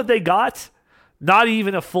 And you know what they got? Not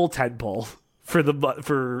even a full 10 pull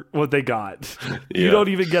for what they got. You Yeah. don't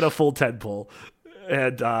even get a full 10 pull.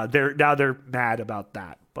 And they're mad about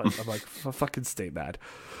that. But I'm like, fucking stay mad.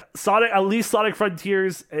 At least Sonic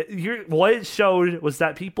Frontiers, what it showed was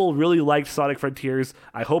that people really liked Sonic Frontiers.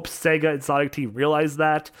 I hope Sega and Sonic Team realize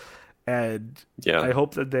that. And Yeah. I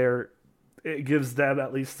hope that it gives them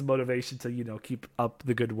at least the motivation to, keep up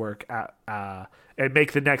the good work and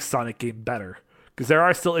make the next Sonic game better. because there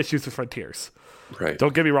are still issues with Frontiers. Right.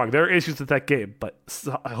 Don't get me wrong, there are issues with that game, but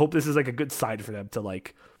I hope this is like a good sign for them to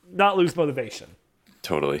like not lose motivation.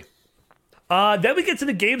 Totally. Then we get to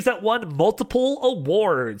the games that won multiple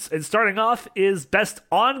awards. And starting off is Best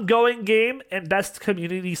Ongoing Game and Best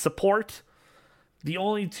Community Support. The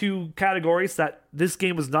only two categories that this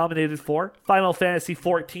game was nominated for. Final Fantasy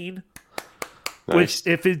XIV. Nice. Which,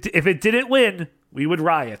 if it didn't win, we would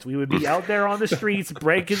riot. We would be out there on the streets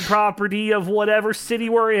breaking property of whatever city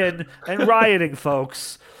we're in and rioting,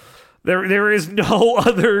 folks. There is no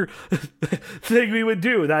other thing we would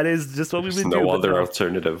do. That is just what we would do. No other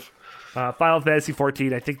alternative. Final Fantasy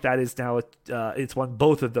XIV, I think that is now, it's won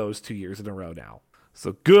both of those 2 years in a row now.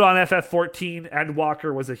 So good on FF14.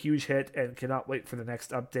 Endwalker was a huge hit and cannot wait for the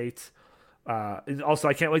next update. And also,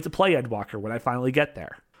 I can't wait to play Endwalker when I finally get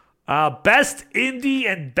there. Best Indie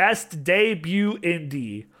and Best Debut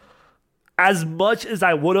Indie. As much as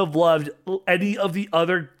I would have loved any of the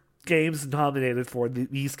other games nominated for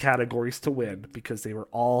these categories to win, because they were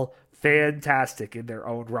all fantastic in their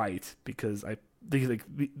own right, because I think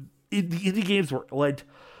the indie games went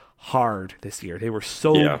hard this year. They were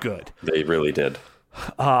so good. They really did.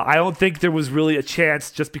 I don't think there was really a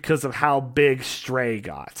chance just because of how big Stray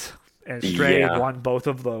got. And Stray won both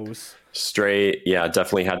of those. Stray,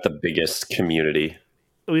 definitely had the biggest community.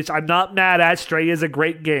 Which I'm not mad at. Stray is a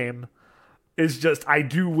great game. It's just, I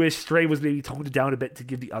do wish Stray was maybe toned down a bit to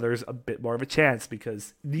give the others a bit more of a chance,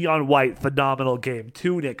 because Neon White, phenomenal game.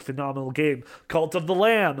 Tunic, phenomenal game. Cult of the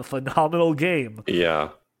Lamb, phenomenal game. Yeah.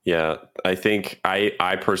 I think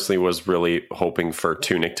I personally was really hoping for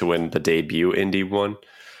Tunic to win the debut indie one,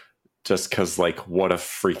 just because, like, what a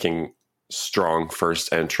freaking strong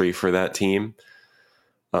first entry for that team.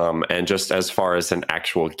 And just as far as an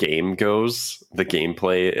actual game goes, the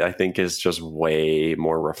gameplay, I think, is just way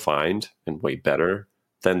more refined and way better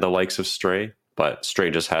than the likes of Stray. But Stray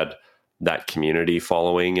just had that community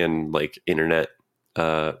following and, like, internet,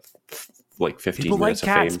 like 15 People minutes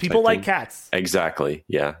like cats. People like cats. Exactly.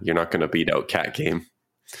 Yeah. You're not going to beat out Cat Game.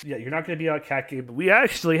 Yeah, you're not going to be out Cat Game. But we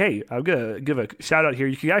actually, hey, I'm going to give a shout out here.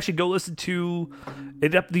 You can actually go listen to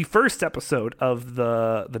the first episode of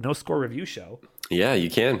the No Score review show. Yeah, you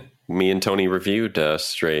can. Me and Tony reviewed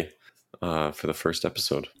Stray for the first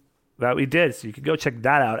episode. That we did. So you can go check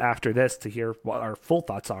that out after this to hear what our full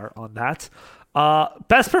thoughts are on that.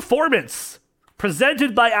 Best Performance,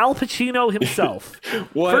 presented by Al Pacino himself.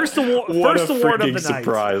 First award of the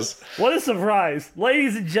surprise. night. What a surprise.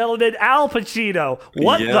 Ladies and gentlemen, Al Pacino.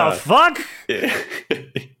 What the fuck?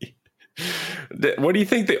 What do you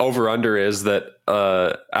think the over-under is that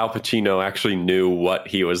Al Pacino actually knew what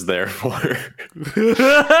he was there for?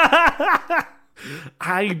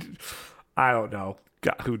 I don't know.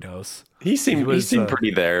 God, who knows? He seemed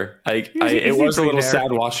pretty there. It was a little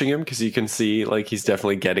sad watching him, because you can see, like, he's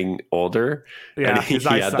definitely getting older. Yeah, and he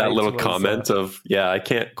had that little comment of, I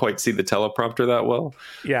can't quite see the teleprompter that well.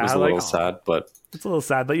 Yeah, it was a little sad, but it's a little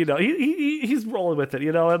sad. But he's rolling with it.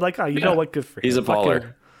 And like, know what? Good for him. He's a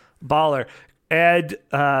baller. Baller. And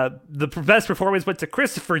the best performance went to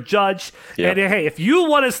Christopher Judge. Yep. And hey, if you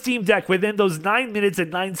want a Steam Deck within those 9 minutes and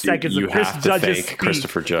 9 seconds of Chris Judge's speech,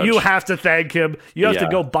 Christopher Judge. You have to thank him. You have to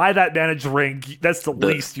go buy that managed ring. That's the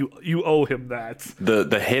least you owe him that.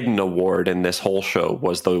 The hidden award in this whole show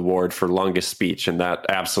was the award for longest speech, and that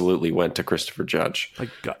absolutely went to Christopher Judge.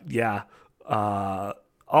 Like, yeah.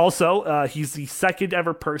 Also, he's the second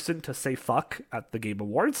ever person to say fuck at the Game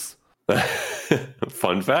Awards.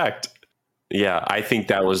 Fun fact. Yeah, I think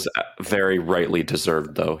that was very rightly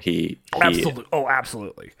deserved, though.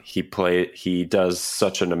 Absolutely. He does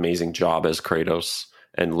such an amazing job as Kratos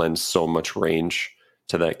and lends so much range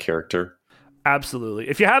to that character. Absolutely.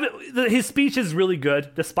 If you haven't, his speech is really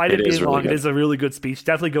good. Despite it being long, it is a really good speech.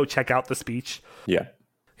 Definitely go check out the speech. Yeah.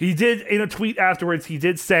 He did, in a tweet afterwards, he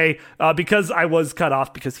did say, because I was cut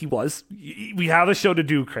off, because we have a show to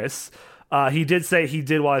do, Chris. He did say he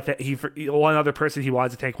did want to one other person he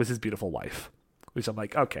wanted to thank was his beautiful wife, which I'm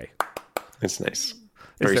like, okay. It's nice.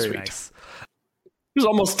 Very sweet. Nice. It was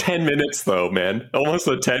almost 10 minutes, though, man. Almost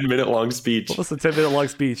a 10-minute long speech. Almost a 10-minute long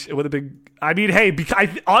speech. It would have been... I mean, hey,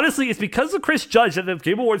 honestly, it's because of Chris Judge that the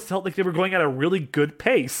Game Awards felt like they were going at a really good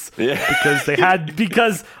pace. Yeah.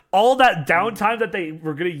 Because all that downtime that they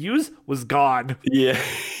were going to use was gone. Yeah.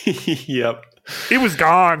 Yep. It was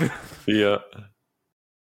gone. Yeah.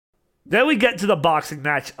 Then we get to the boxing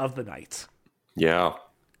match of the night. Yeah.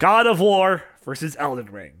 God of War versus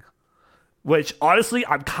Elden Ring. Which, honestly,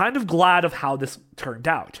 I'm kind of glad of how this turned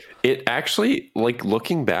out. It actually, like,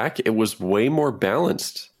 looking back, it was way more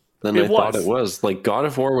balanced than I thought it was. Like, God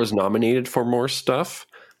of War was nominated for more stuff,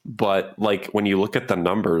 but like when you look at the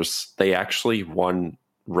numbers, they actually won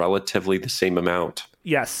relatively the same amount.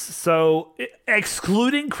 Yes. So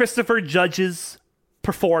excluding Christopher Judge's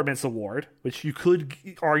performance award, which you could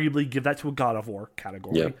arguably give that to a God of War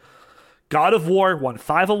category. Yeah. God of War won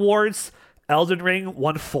 5 awards. Elden Ring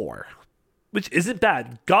won 4, which isn't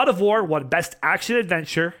bad. God of War won Best Action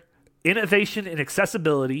Adventure, Innovation and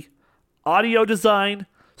Accessibility, Audio Design,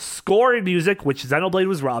 Score and Music, which Xenoblade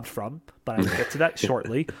was robbed from, but I'll get to that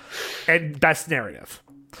shortly, and Best Narrative.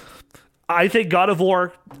 I think God of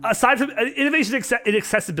War, aside from innovation and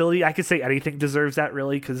accessibility, I could say anything deserves that,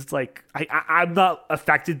 really, because it's like I'm not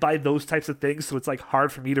affected by those types of things, so it's like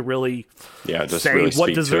hard for me to really just say really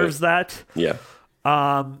what deserves that. Yeah.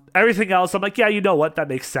 Everything else, I'm like, yeah, you know what? That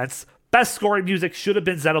makes sense. Best score and music should have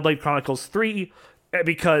been Xenoblade Chronicles 3,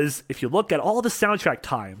 because if you look at all the soundtrack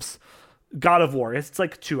times, God of War, it's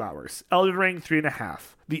like 2 hours. Elden Ring, 3.5.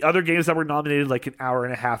 The other games that were nominated, like an hour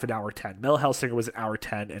and a half, an hour 10. Mel Hellsinger was an hour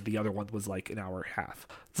 10, and the other one was like an hour and a half.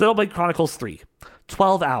 Xenoblade Chronicles 3,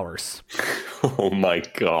 12 hours. Oh my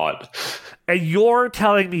God. And you're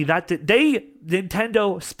telling me that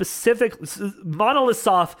Nintendo Monolith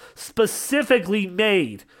Soft specifically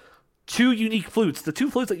made 2 unique flutes. The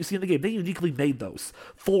 2 flutes that you see in the game, they uniquely made those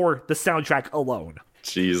for the soundtrack alone.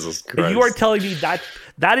 Jesus Christ. And you are telling me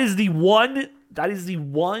that is the one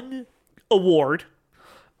award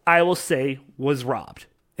I will say was robbed.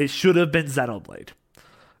 It should have been Xenoblade.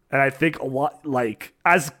 And I think a lot, like,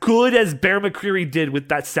 as good as Bear McCreary did with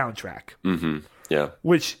that soundtrack, Yeah.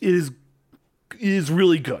 which is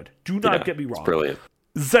really good. Do not get me wrong. It's brilliant.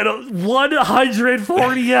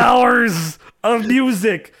 140 hours of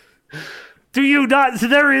music. Do you not?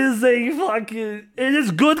 There is a fucking... It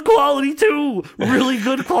is good quality, too. Really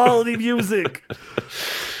good quality music.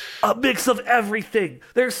 A mix of everything.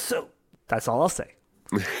 That's all I'll say.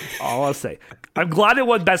 All I'll say. I'm glad it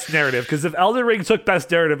won Best Narrative, because if Elden Ring took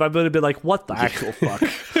Best Narrative, I'm going to be like, what the actual fuck?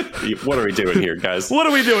 What are we doing here, guys? What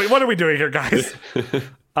are we doing? What are we doing here, guys?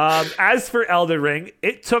 As for Elden Ring,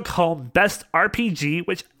 it took home Best RPG,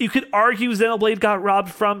 which you could argue Xenoblade got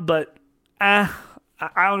robbed from, but I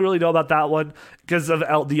don't really know about that one because of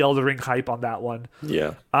the Elden Ring hype on that one.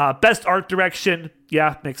 Yeah. Best Art Direction,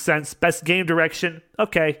 yeah, makes sense. Best Game Direction,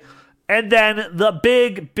 okay. And then the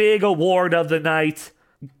big award of the night,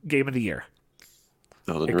 Game of the Year.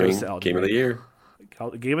 Elden Ring, Game of the Year.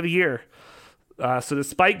 Game of the Year. So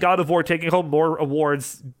despite God of War taking home more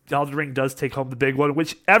awards, Elden Ring does take home the big one,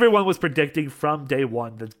 which everyone was predicting from day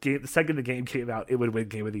one. The second the game came out, it would win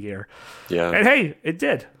Game of the Year. Yeah. And hey, it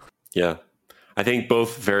did. Yeah. I think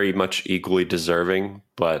both very much equally deserving,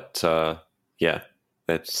 but yeah,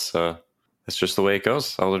 it's just the way it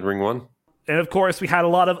goes. Elden Ring won. And of course, we had a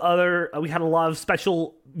lot of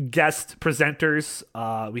special guest presenters.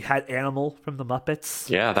 We had Animal from the Muppets.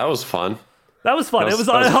 Yeah, that was fun. That was fun. That It was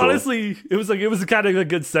was honestly, it was kind of a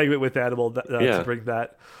good segment with Animal to bring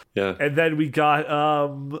that. Yeah. And then we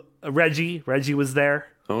got Reggie. Reggie was there.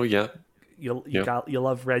 Oh yeah. You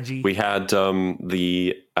love Reggie. We had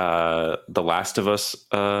the Last of Us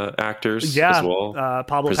actors as well.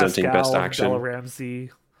 Pablo presenting Pascal, Best Action. Bella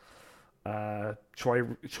Ramsey, Troy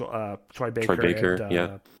Baker. Troy Baker, and,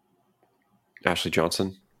 yeah. Ashley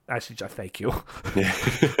Johnson. Actually, Jeff, thank you.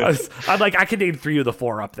 I'm like, I can name 3 of the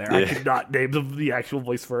 4 up there. I could not name the actual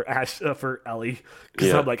voice for Ellie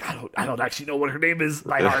because I'm like, I don't actually know what her name is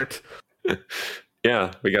by heart.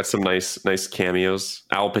 Yeah, we got some nice cameos.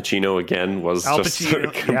 Al Pacino again was a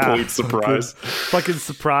complete surprise. Fucking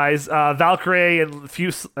surprise. Valkyrie and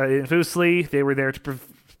Fuseli, they were there to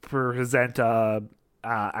present the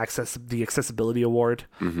accessibility award.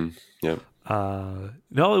 Mm-hmm. Yeah.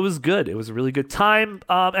 No, it was good. It was a really good time.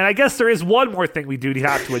 And I guess there is one more thing we do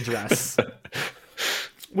have to address.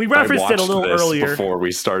 We referenced it a little earlier before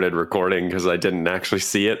we started recording because I didn't actually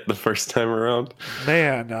see it the first time around.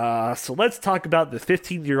 Man, so let's talk about the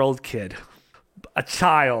 15-year-old kid, a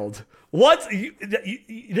child.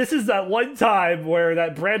 This is that one time where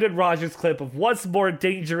that Brandon Rogers clip of what's more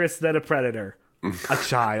dangerous than a predator? A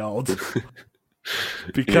child.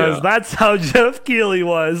 Because that's how Jeff Keighley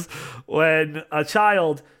was when a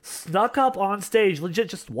child snuck up on stage, legit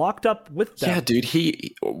just walked up with them. Yeah, dude,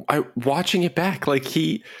 watching it back, like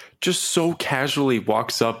he just so casually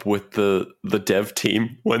walks up with the dev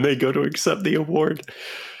team when they go to accept the award.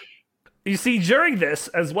 You see, during this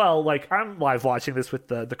as well, like I'm live watching this with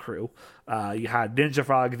the crew. You had Ninja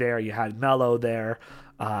Frog there, you had Mello there,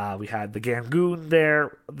 we had the Gangoon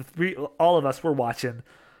there. All of us were watching.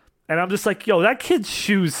 And I'm just like, yo, that kid's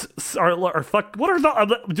shoes are fuck. What are the? I'm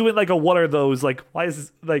doing like a what are those? Like, why is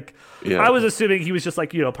this, like? Yeah. I was assuming he was just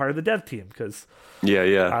like part of the dev team because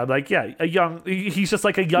Yeah. I'm like, yeah, he's just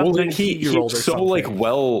like a young Well, 19-year-old or so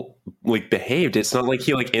something. behaved. It's not like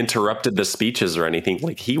he interrupted the speeches or anything.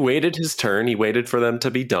 Like he waited his turn. He waited for them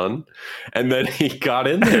to be done, and then he got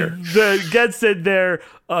in there. Gets in there.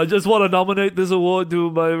 Just want to nominate this award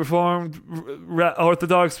to my Reformed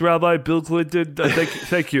Orthodox Rabbi Bill Clinton.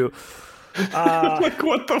 Thank you. Like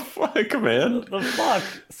what the fuck, man? The fuck.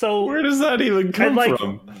 So where does that even come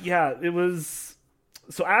from? Yeah, it was.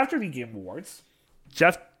 So after the Game Awards,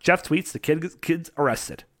 Jeff tweets the kid's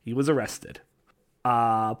arrested. He was arrested.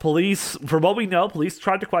 Police, from what we know, police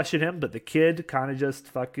tried to question him, but the kid kind of just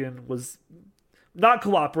fucking was not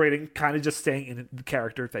cooperating, kind of just staying in the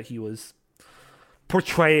character that he was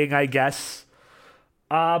portraying, I guess.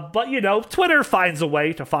 But Twitter finds a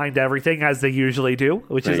way to find everything as they usually do,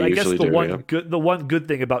 which is, I guess, the one good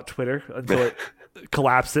thing about Twitter until it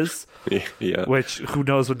collapses. Yeah. Which who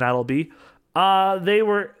knows when that'll be.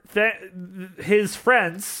 His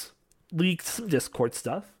friends leaked some Discord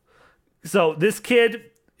stuff. So this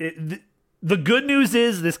kid, the good news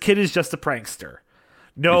is this kid is just a prankster.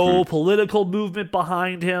 No political movement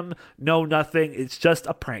behind him. No nothing. It's just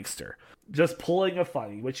a prankster. Just pulling a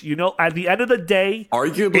funny, which, at the end of the day...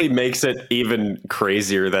 Arguably makes it even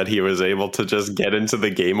crazier that he was able to just get into the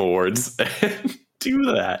Game Awards and do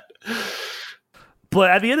that.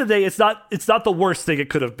 But at the end of the day, it's not the worst thing it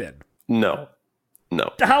could have been. No.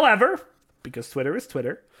 However, because Twitter is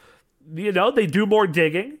Twitter, they do more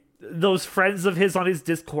digging. Those friends of his on his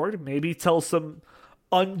Discord maybe tell some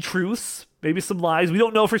untruths, maybe some lies. We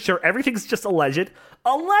don't know for sure. Everything's just alleged.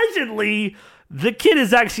 Allegedly... The kid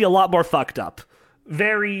is actually a lot more fucked up.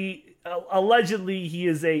 Allegedly, he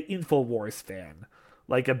is a InfoWars fan.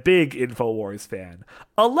 Like a big InfoWars fan.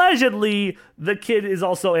 Allegedly, the kid is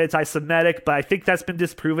also anti-Semitic, but I think that's been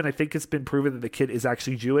disproven. I think it's been proven that the kid is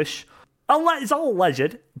actually Jewish. It's all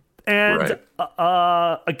alleged. And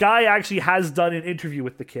a guy actually has done an interview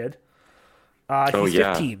with the kid. He's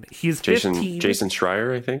 15. He's 15. Jason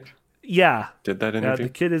Schreier, I think. Yeah. Did that interview?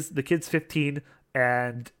 The kid's 15.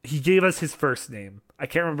 And he gave us his first name. I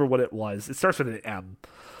can't remember what it was. It starts with an M.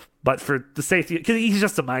 But for the safety, because he's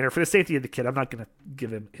just a minor, for the safety of the kid, I'm not going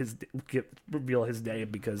to reveal his name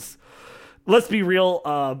because, let's be real.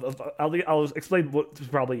 I'll explain what's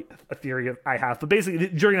probably a theory I have. But basically,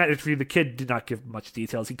 during that interview, the kid did not give much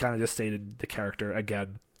details. He kind of just stated the character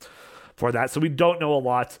again for that. So we don't know a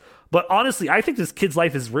lot. But honestly, I think this kid's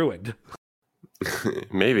life is ruined.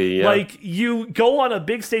 Maybe, yeah. Like, you go on a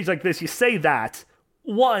big stage like this, you say that,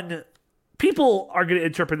 one, people are going to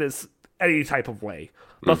interpret this any type of way.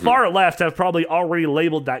 The far left have probably already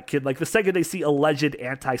labeled that kid, like, the second they see alleged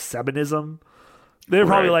anti-Semitism, they're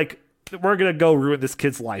probably like, we're going to go ruin this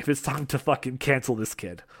kid's life. It's time to fucking cancel this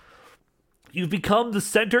kid. You've become the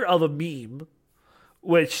center of a meme,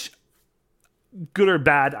 which... good or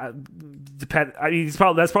bad, depend. I mean,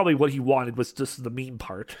 that's probably what he wanted, was just the meme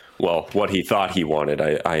part. Well, what he thought he wanted,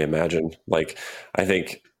 I imagine. Like, I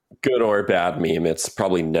think good or bad meme, it's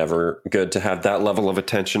probably never good to have that level of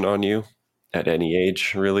attention on you at any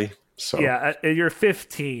age, really. So yeah, and you're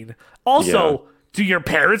 15. Also, do your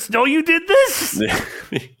parents know you did this?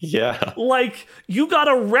 Yeah. Like, you got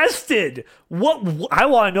arrested. I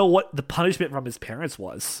want to know what the punishment from his parents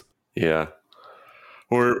was. Yeah.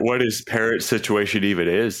 Or what his parent situation even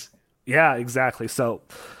is. Yeah, exactly. So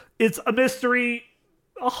it's a mystery.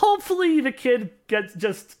 Hopefully the kid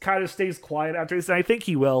just kind of stays quiet after this, and I think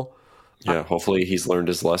he will. Yeah, hopefully he's learned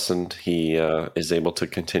his lesson. He is able to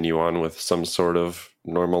continue on with some sort of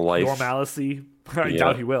normal life. Normalcy. I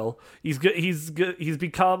doubt he will. He's good. He's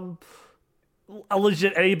become a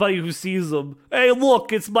legit. Anybody who sees him, hey,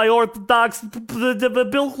 look, it's my Orthodox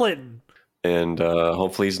Bill Clinton. And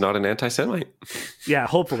hopefully he's not an anti-Semite. Yeah,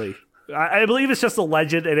 hopefully. I believe it's just a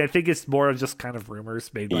legend, and I think it's more of just kind of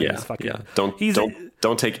rumors made by his fucking... Yeah.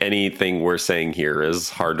 Don't take anything we're saying here as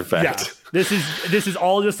hard fact. Yeah, this is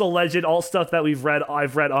all just a legend, all stuff that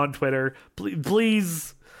I've read on Twitter.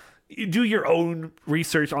 Please do your own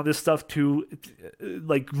research on this stuff too.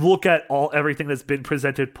 Like, look at everything that's been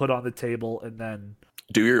presented, put on the table, and then...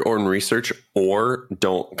 do your own research, or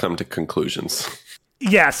don't come to conclusions.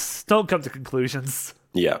 Yes, don't come to conclusions.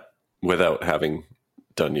 Yeah, without having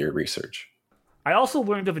done your research. I also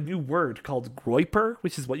learned of a new word called groiper,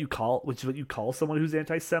 which is what you call someone who's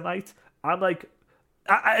anti-Semite. I'm like,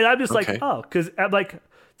 I'm just like, oh, because I'm like,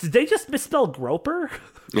 did they just misspell groper?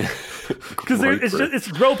 Because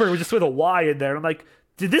it's groper, just with a Y in there. And I'm like,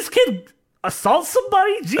 did this kid assault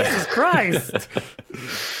somebody? Jesus Christ!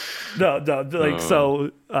 No, like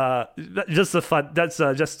so. Just a fun. That's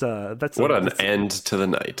What an end to the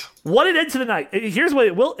night. What an end to the night. Here's what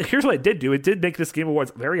it did do. It did make this Game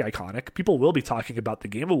Awards very iconic. People will be talking about the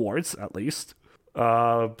Game Awards at least.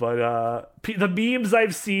 But the memes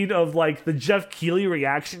I've seen of like the Jeff Keighley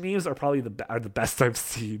reaction memes are probably the best I've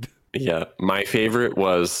seen. Yeah, my favorite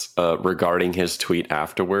was regarding his tweet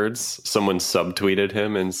afterwards. Someone subtweeted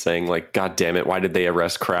him and saying like, "God damn it, why did they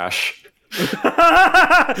arrest Crash?"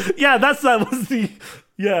 Yeah, that's the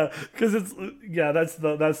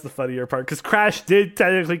funnier part because Crash did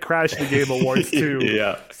technically crash the Game Awards too.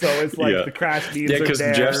 Yeah, so it's like the Crash memes. Yeah, because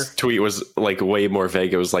Jeff's tweet was like way more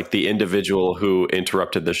vague. It was like the individual who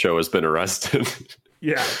interrupted the show has been arrested.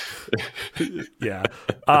 Yeah.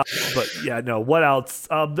 But yeah, no. What else?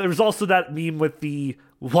 There's also that meme with the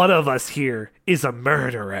one of us here is a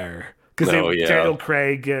murderer. Because Daniel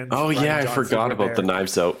Craig and Ryan Johnson I forgot about the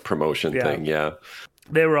Knives Out promotion thing. Yeah,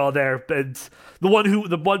 they were all there. And the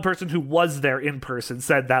one person who was there in person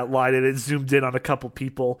said that line, and it zoomed in on a couple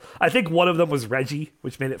people. I think one of them was Reggie,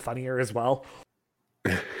 which made it funnier as well.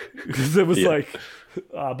 Because it was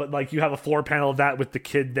but like you have a floor panel of that with the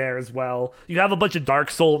kid there as well. You have a bunch of Dark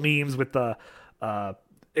Soul memes with the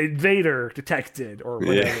invader detected or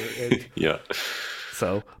whatever. Yeah.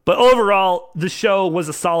 So, but overall, the show was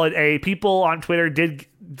a solid A. People on Twitter did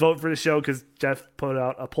vote for the show because Jeff put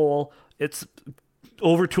out a poll. It's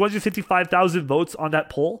over 255,000 votes on that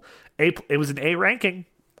poll. It was an A ranking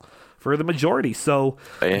for the majority. So,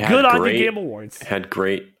 good on the Game Awards. Had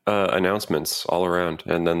great announcements all around,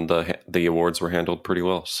 and then the awards were handled pretty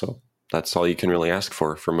well. So that's all you can really ask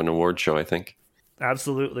for from an award show, I think.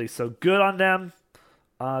 Absolutely. So good on them.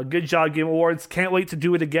 Good job, Game Awards. Can't wait to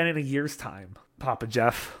do it again in a year's time. Papa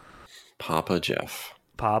Jeff.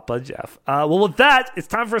 Well, with that, it's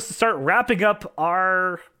time for us to start wrapping up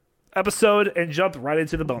our episode and jump right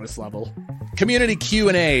into the bonus level. Community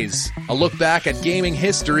Q&As, a look back at gaming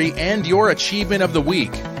history and your achievement of the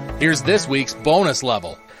week. Here's this week's bonus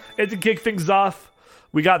level. And to kick things off,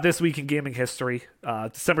 we got This Week in Gaming History,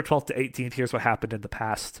 December 12th to 18th. Here's what happened in the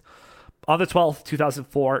past. On the 12th,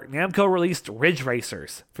 2004, Namco released Ridge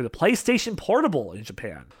Racers for the PlayStation Portable in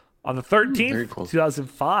Japan. On the 13th,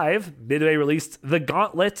 2005, Midway released The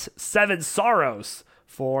Gauntlet 7 Sorrows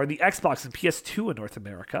for the Xbox and PS2 in North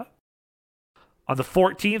America. On the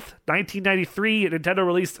 14th, 1993, Nintendo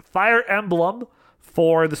released Fire Emblem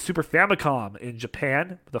for the Super Famicom in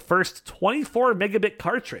Japan, the first 24 megabit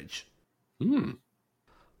cartridge. On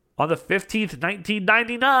the 15th,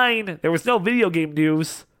 1999, there was no video game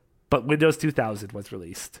news, but Windows 2000 was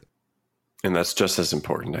released. And that's just as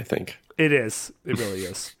important, I think. It is. It really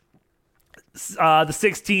is. The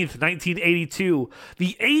 16th, 1982,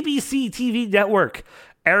 the ABC TV network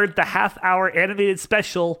aired the half-hour animated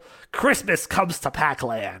special, Christmas Comes to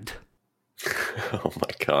Pac-Land. Oh my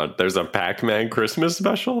god, there's a Pac-Man Christmas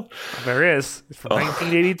special? There is. It's from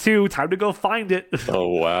 1982. Time to go find it. Oh,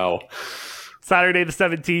 wow. Saturday the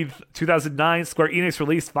 17th, 2009, Square Enix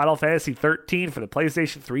released Final Fantasy XIII for the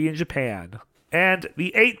PlayStation 3 in Japan. And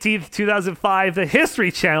the 18th, 2005, the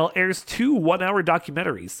History Channel airs 2 one-hour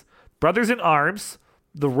documentaries. Brothers in Arms,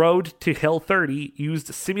 The Road to Hill 30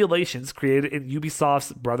 used simulations created in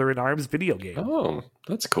Ubisoft's Brother in Arms video game. Oh,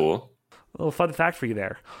 that's cool. A little fun fact for you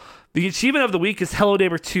there. The achievement of the week is Hello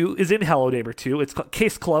Neighbor 2, is in Hello Neighbor 2. It's called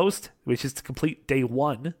Case Closed, which is to complete day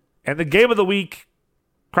 1. And the game of the week,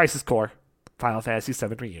 Crisis Core, Final Fantasy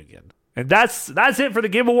VII Reunion. And that's it for the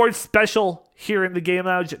Game Awards special here in the Game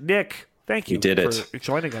Lounge. Nick, thank you for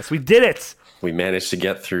joining us. We did it. We managed to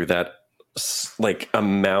get through that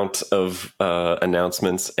amount of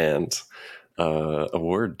announcements and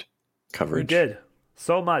award coverage. We did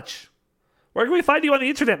so much. Where can we find you on the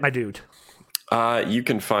internet, my dude? You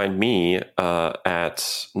can find me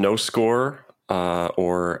at No Score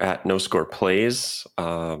or at No Score Plays.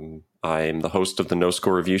 I'm the host of the No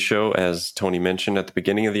Score Review Show, as Tony mentioned at the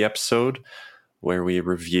beginning of the episode, where we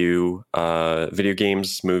review video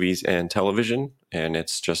games, movies, and television. And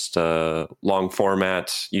it's just a long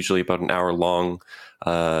format, usually about an hour long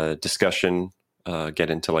discussion, get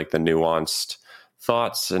into like the nuanced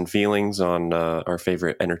thoughts and feelings on our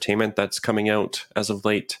favorite entertainment that's coming out as of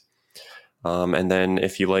late. And then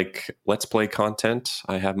if you like Let's Play content,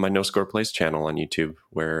 I have my No Score Plays channel on YouTube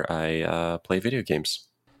where I play video games.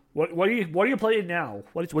 What are you playing now?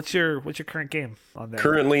 What's your current game on there?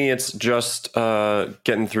 Currently, it's just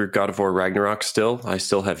getting through God of War Ragnarok still. I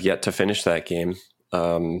still have yet to finish that game,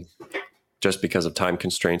 just because of time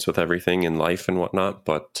constraints with everything in life and whatnot.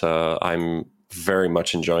 But I'm very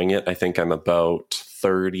much enjoying it. I think I'm about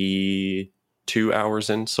 32 hours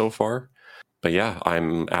in so far. But yeah,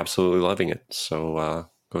 I'm absolutely loving it. So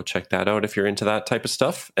go check that out if you're into that type of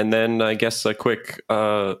stuff. And then I guess a quick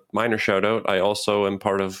minor shout out. I also am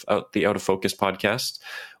part of the Out of Focus podcast.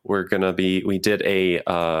 We did a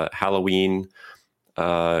Halloween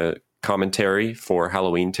commentary for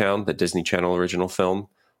Halloween Town, the Disney Channel original film,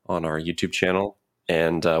 on our YouTube channel.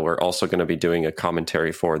 And we're also going to be doing a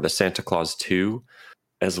commentary for the Santa Claus 2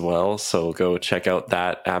 as well. So go check out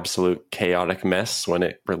that absolute chaotic mess when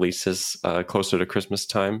it releases closer to Christmas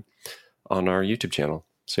time on our YouTube channel.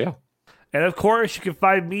 So yeah. And of course, you can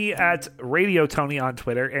find me at Radio Tony on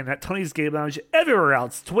Twitter and at Tony's Game Lounge everywhere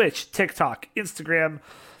else. Twitch, TikTok, Instagram.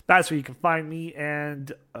 That's where you can find me.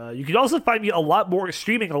 And you can also find me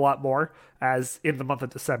streaming a lot more as in the month of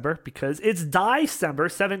December, because it's Die-cember,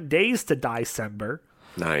 7 days to Die-cember.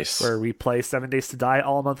 Nice. Where we play 7 Days to Die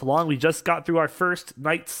all month long. We just got through our first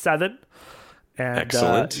night 7. And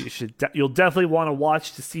excellent. You'll definitely want to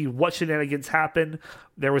watch to see what shenanigans happen.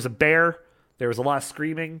 There was a bear. There was a lot of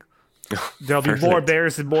screaming. There'll be more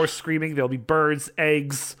bears and more screaming. There'll be birds,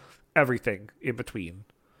 eggs, everything in between.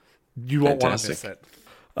 You won't want to miss it.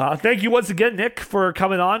 Thank you once again, Nick, for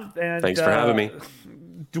coming on. And thanks for having me.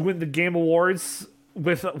 Doing the Game Awards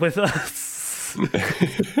with us.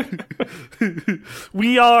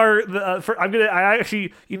 We are I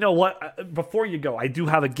actually, you know what, before you go, I do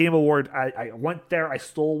have a Game Award. I went there, I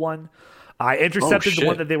stole one. I intercepted the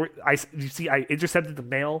one that they were I intercepted the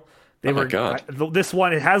mail. My God. This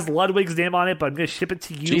one, it has Ludwig's name on it, but I'm going to ship it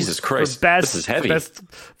to you. Jesus Christ, this is heavy.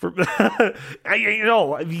 The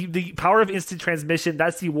power of instant transmission,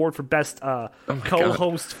 that's the award for best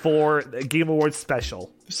co-host for the Game Awards special.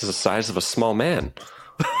 This is the size of a small man.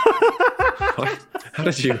 How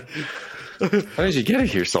did you get it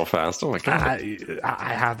here so fast? Oh my God.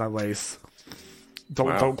 I have my ways.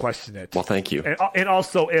 Don't question it. Well, thank you. And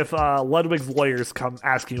also, if Ludwig's lawyers come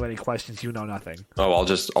asking you any questions, you know nothing. Oh, I'll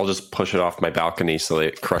just push it off my balcony so that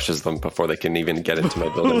it crushes them before they can even get into my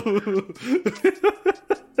building.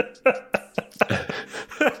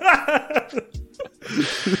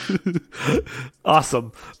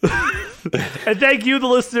 Awesome. And thank you, the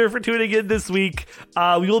listener, for tuning in this week.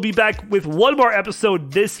 We will be back with one more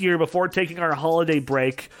episode this year before taking our holiday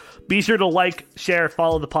break. Be sure to like, share,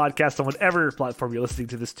 follow the podcast on whatever platform you're listening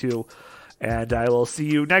to this to. And I will see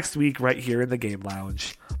you next week right here in the Game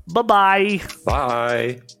Lounge. Bye-bye.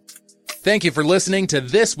 Bye. Thank you for listening to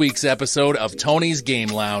this week's episode of Tony's Game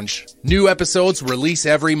Lounge. New episodes release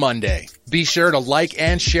every Monday. Be sure to like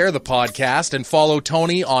and share the podcast and follow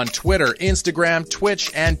Tony on Twitter, Instagram,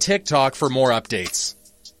 Twitch, and TikTok for more updates.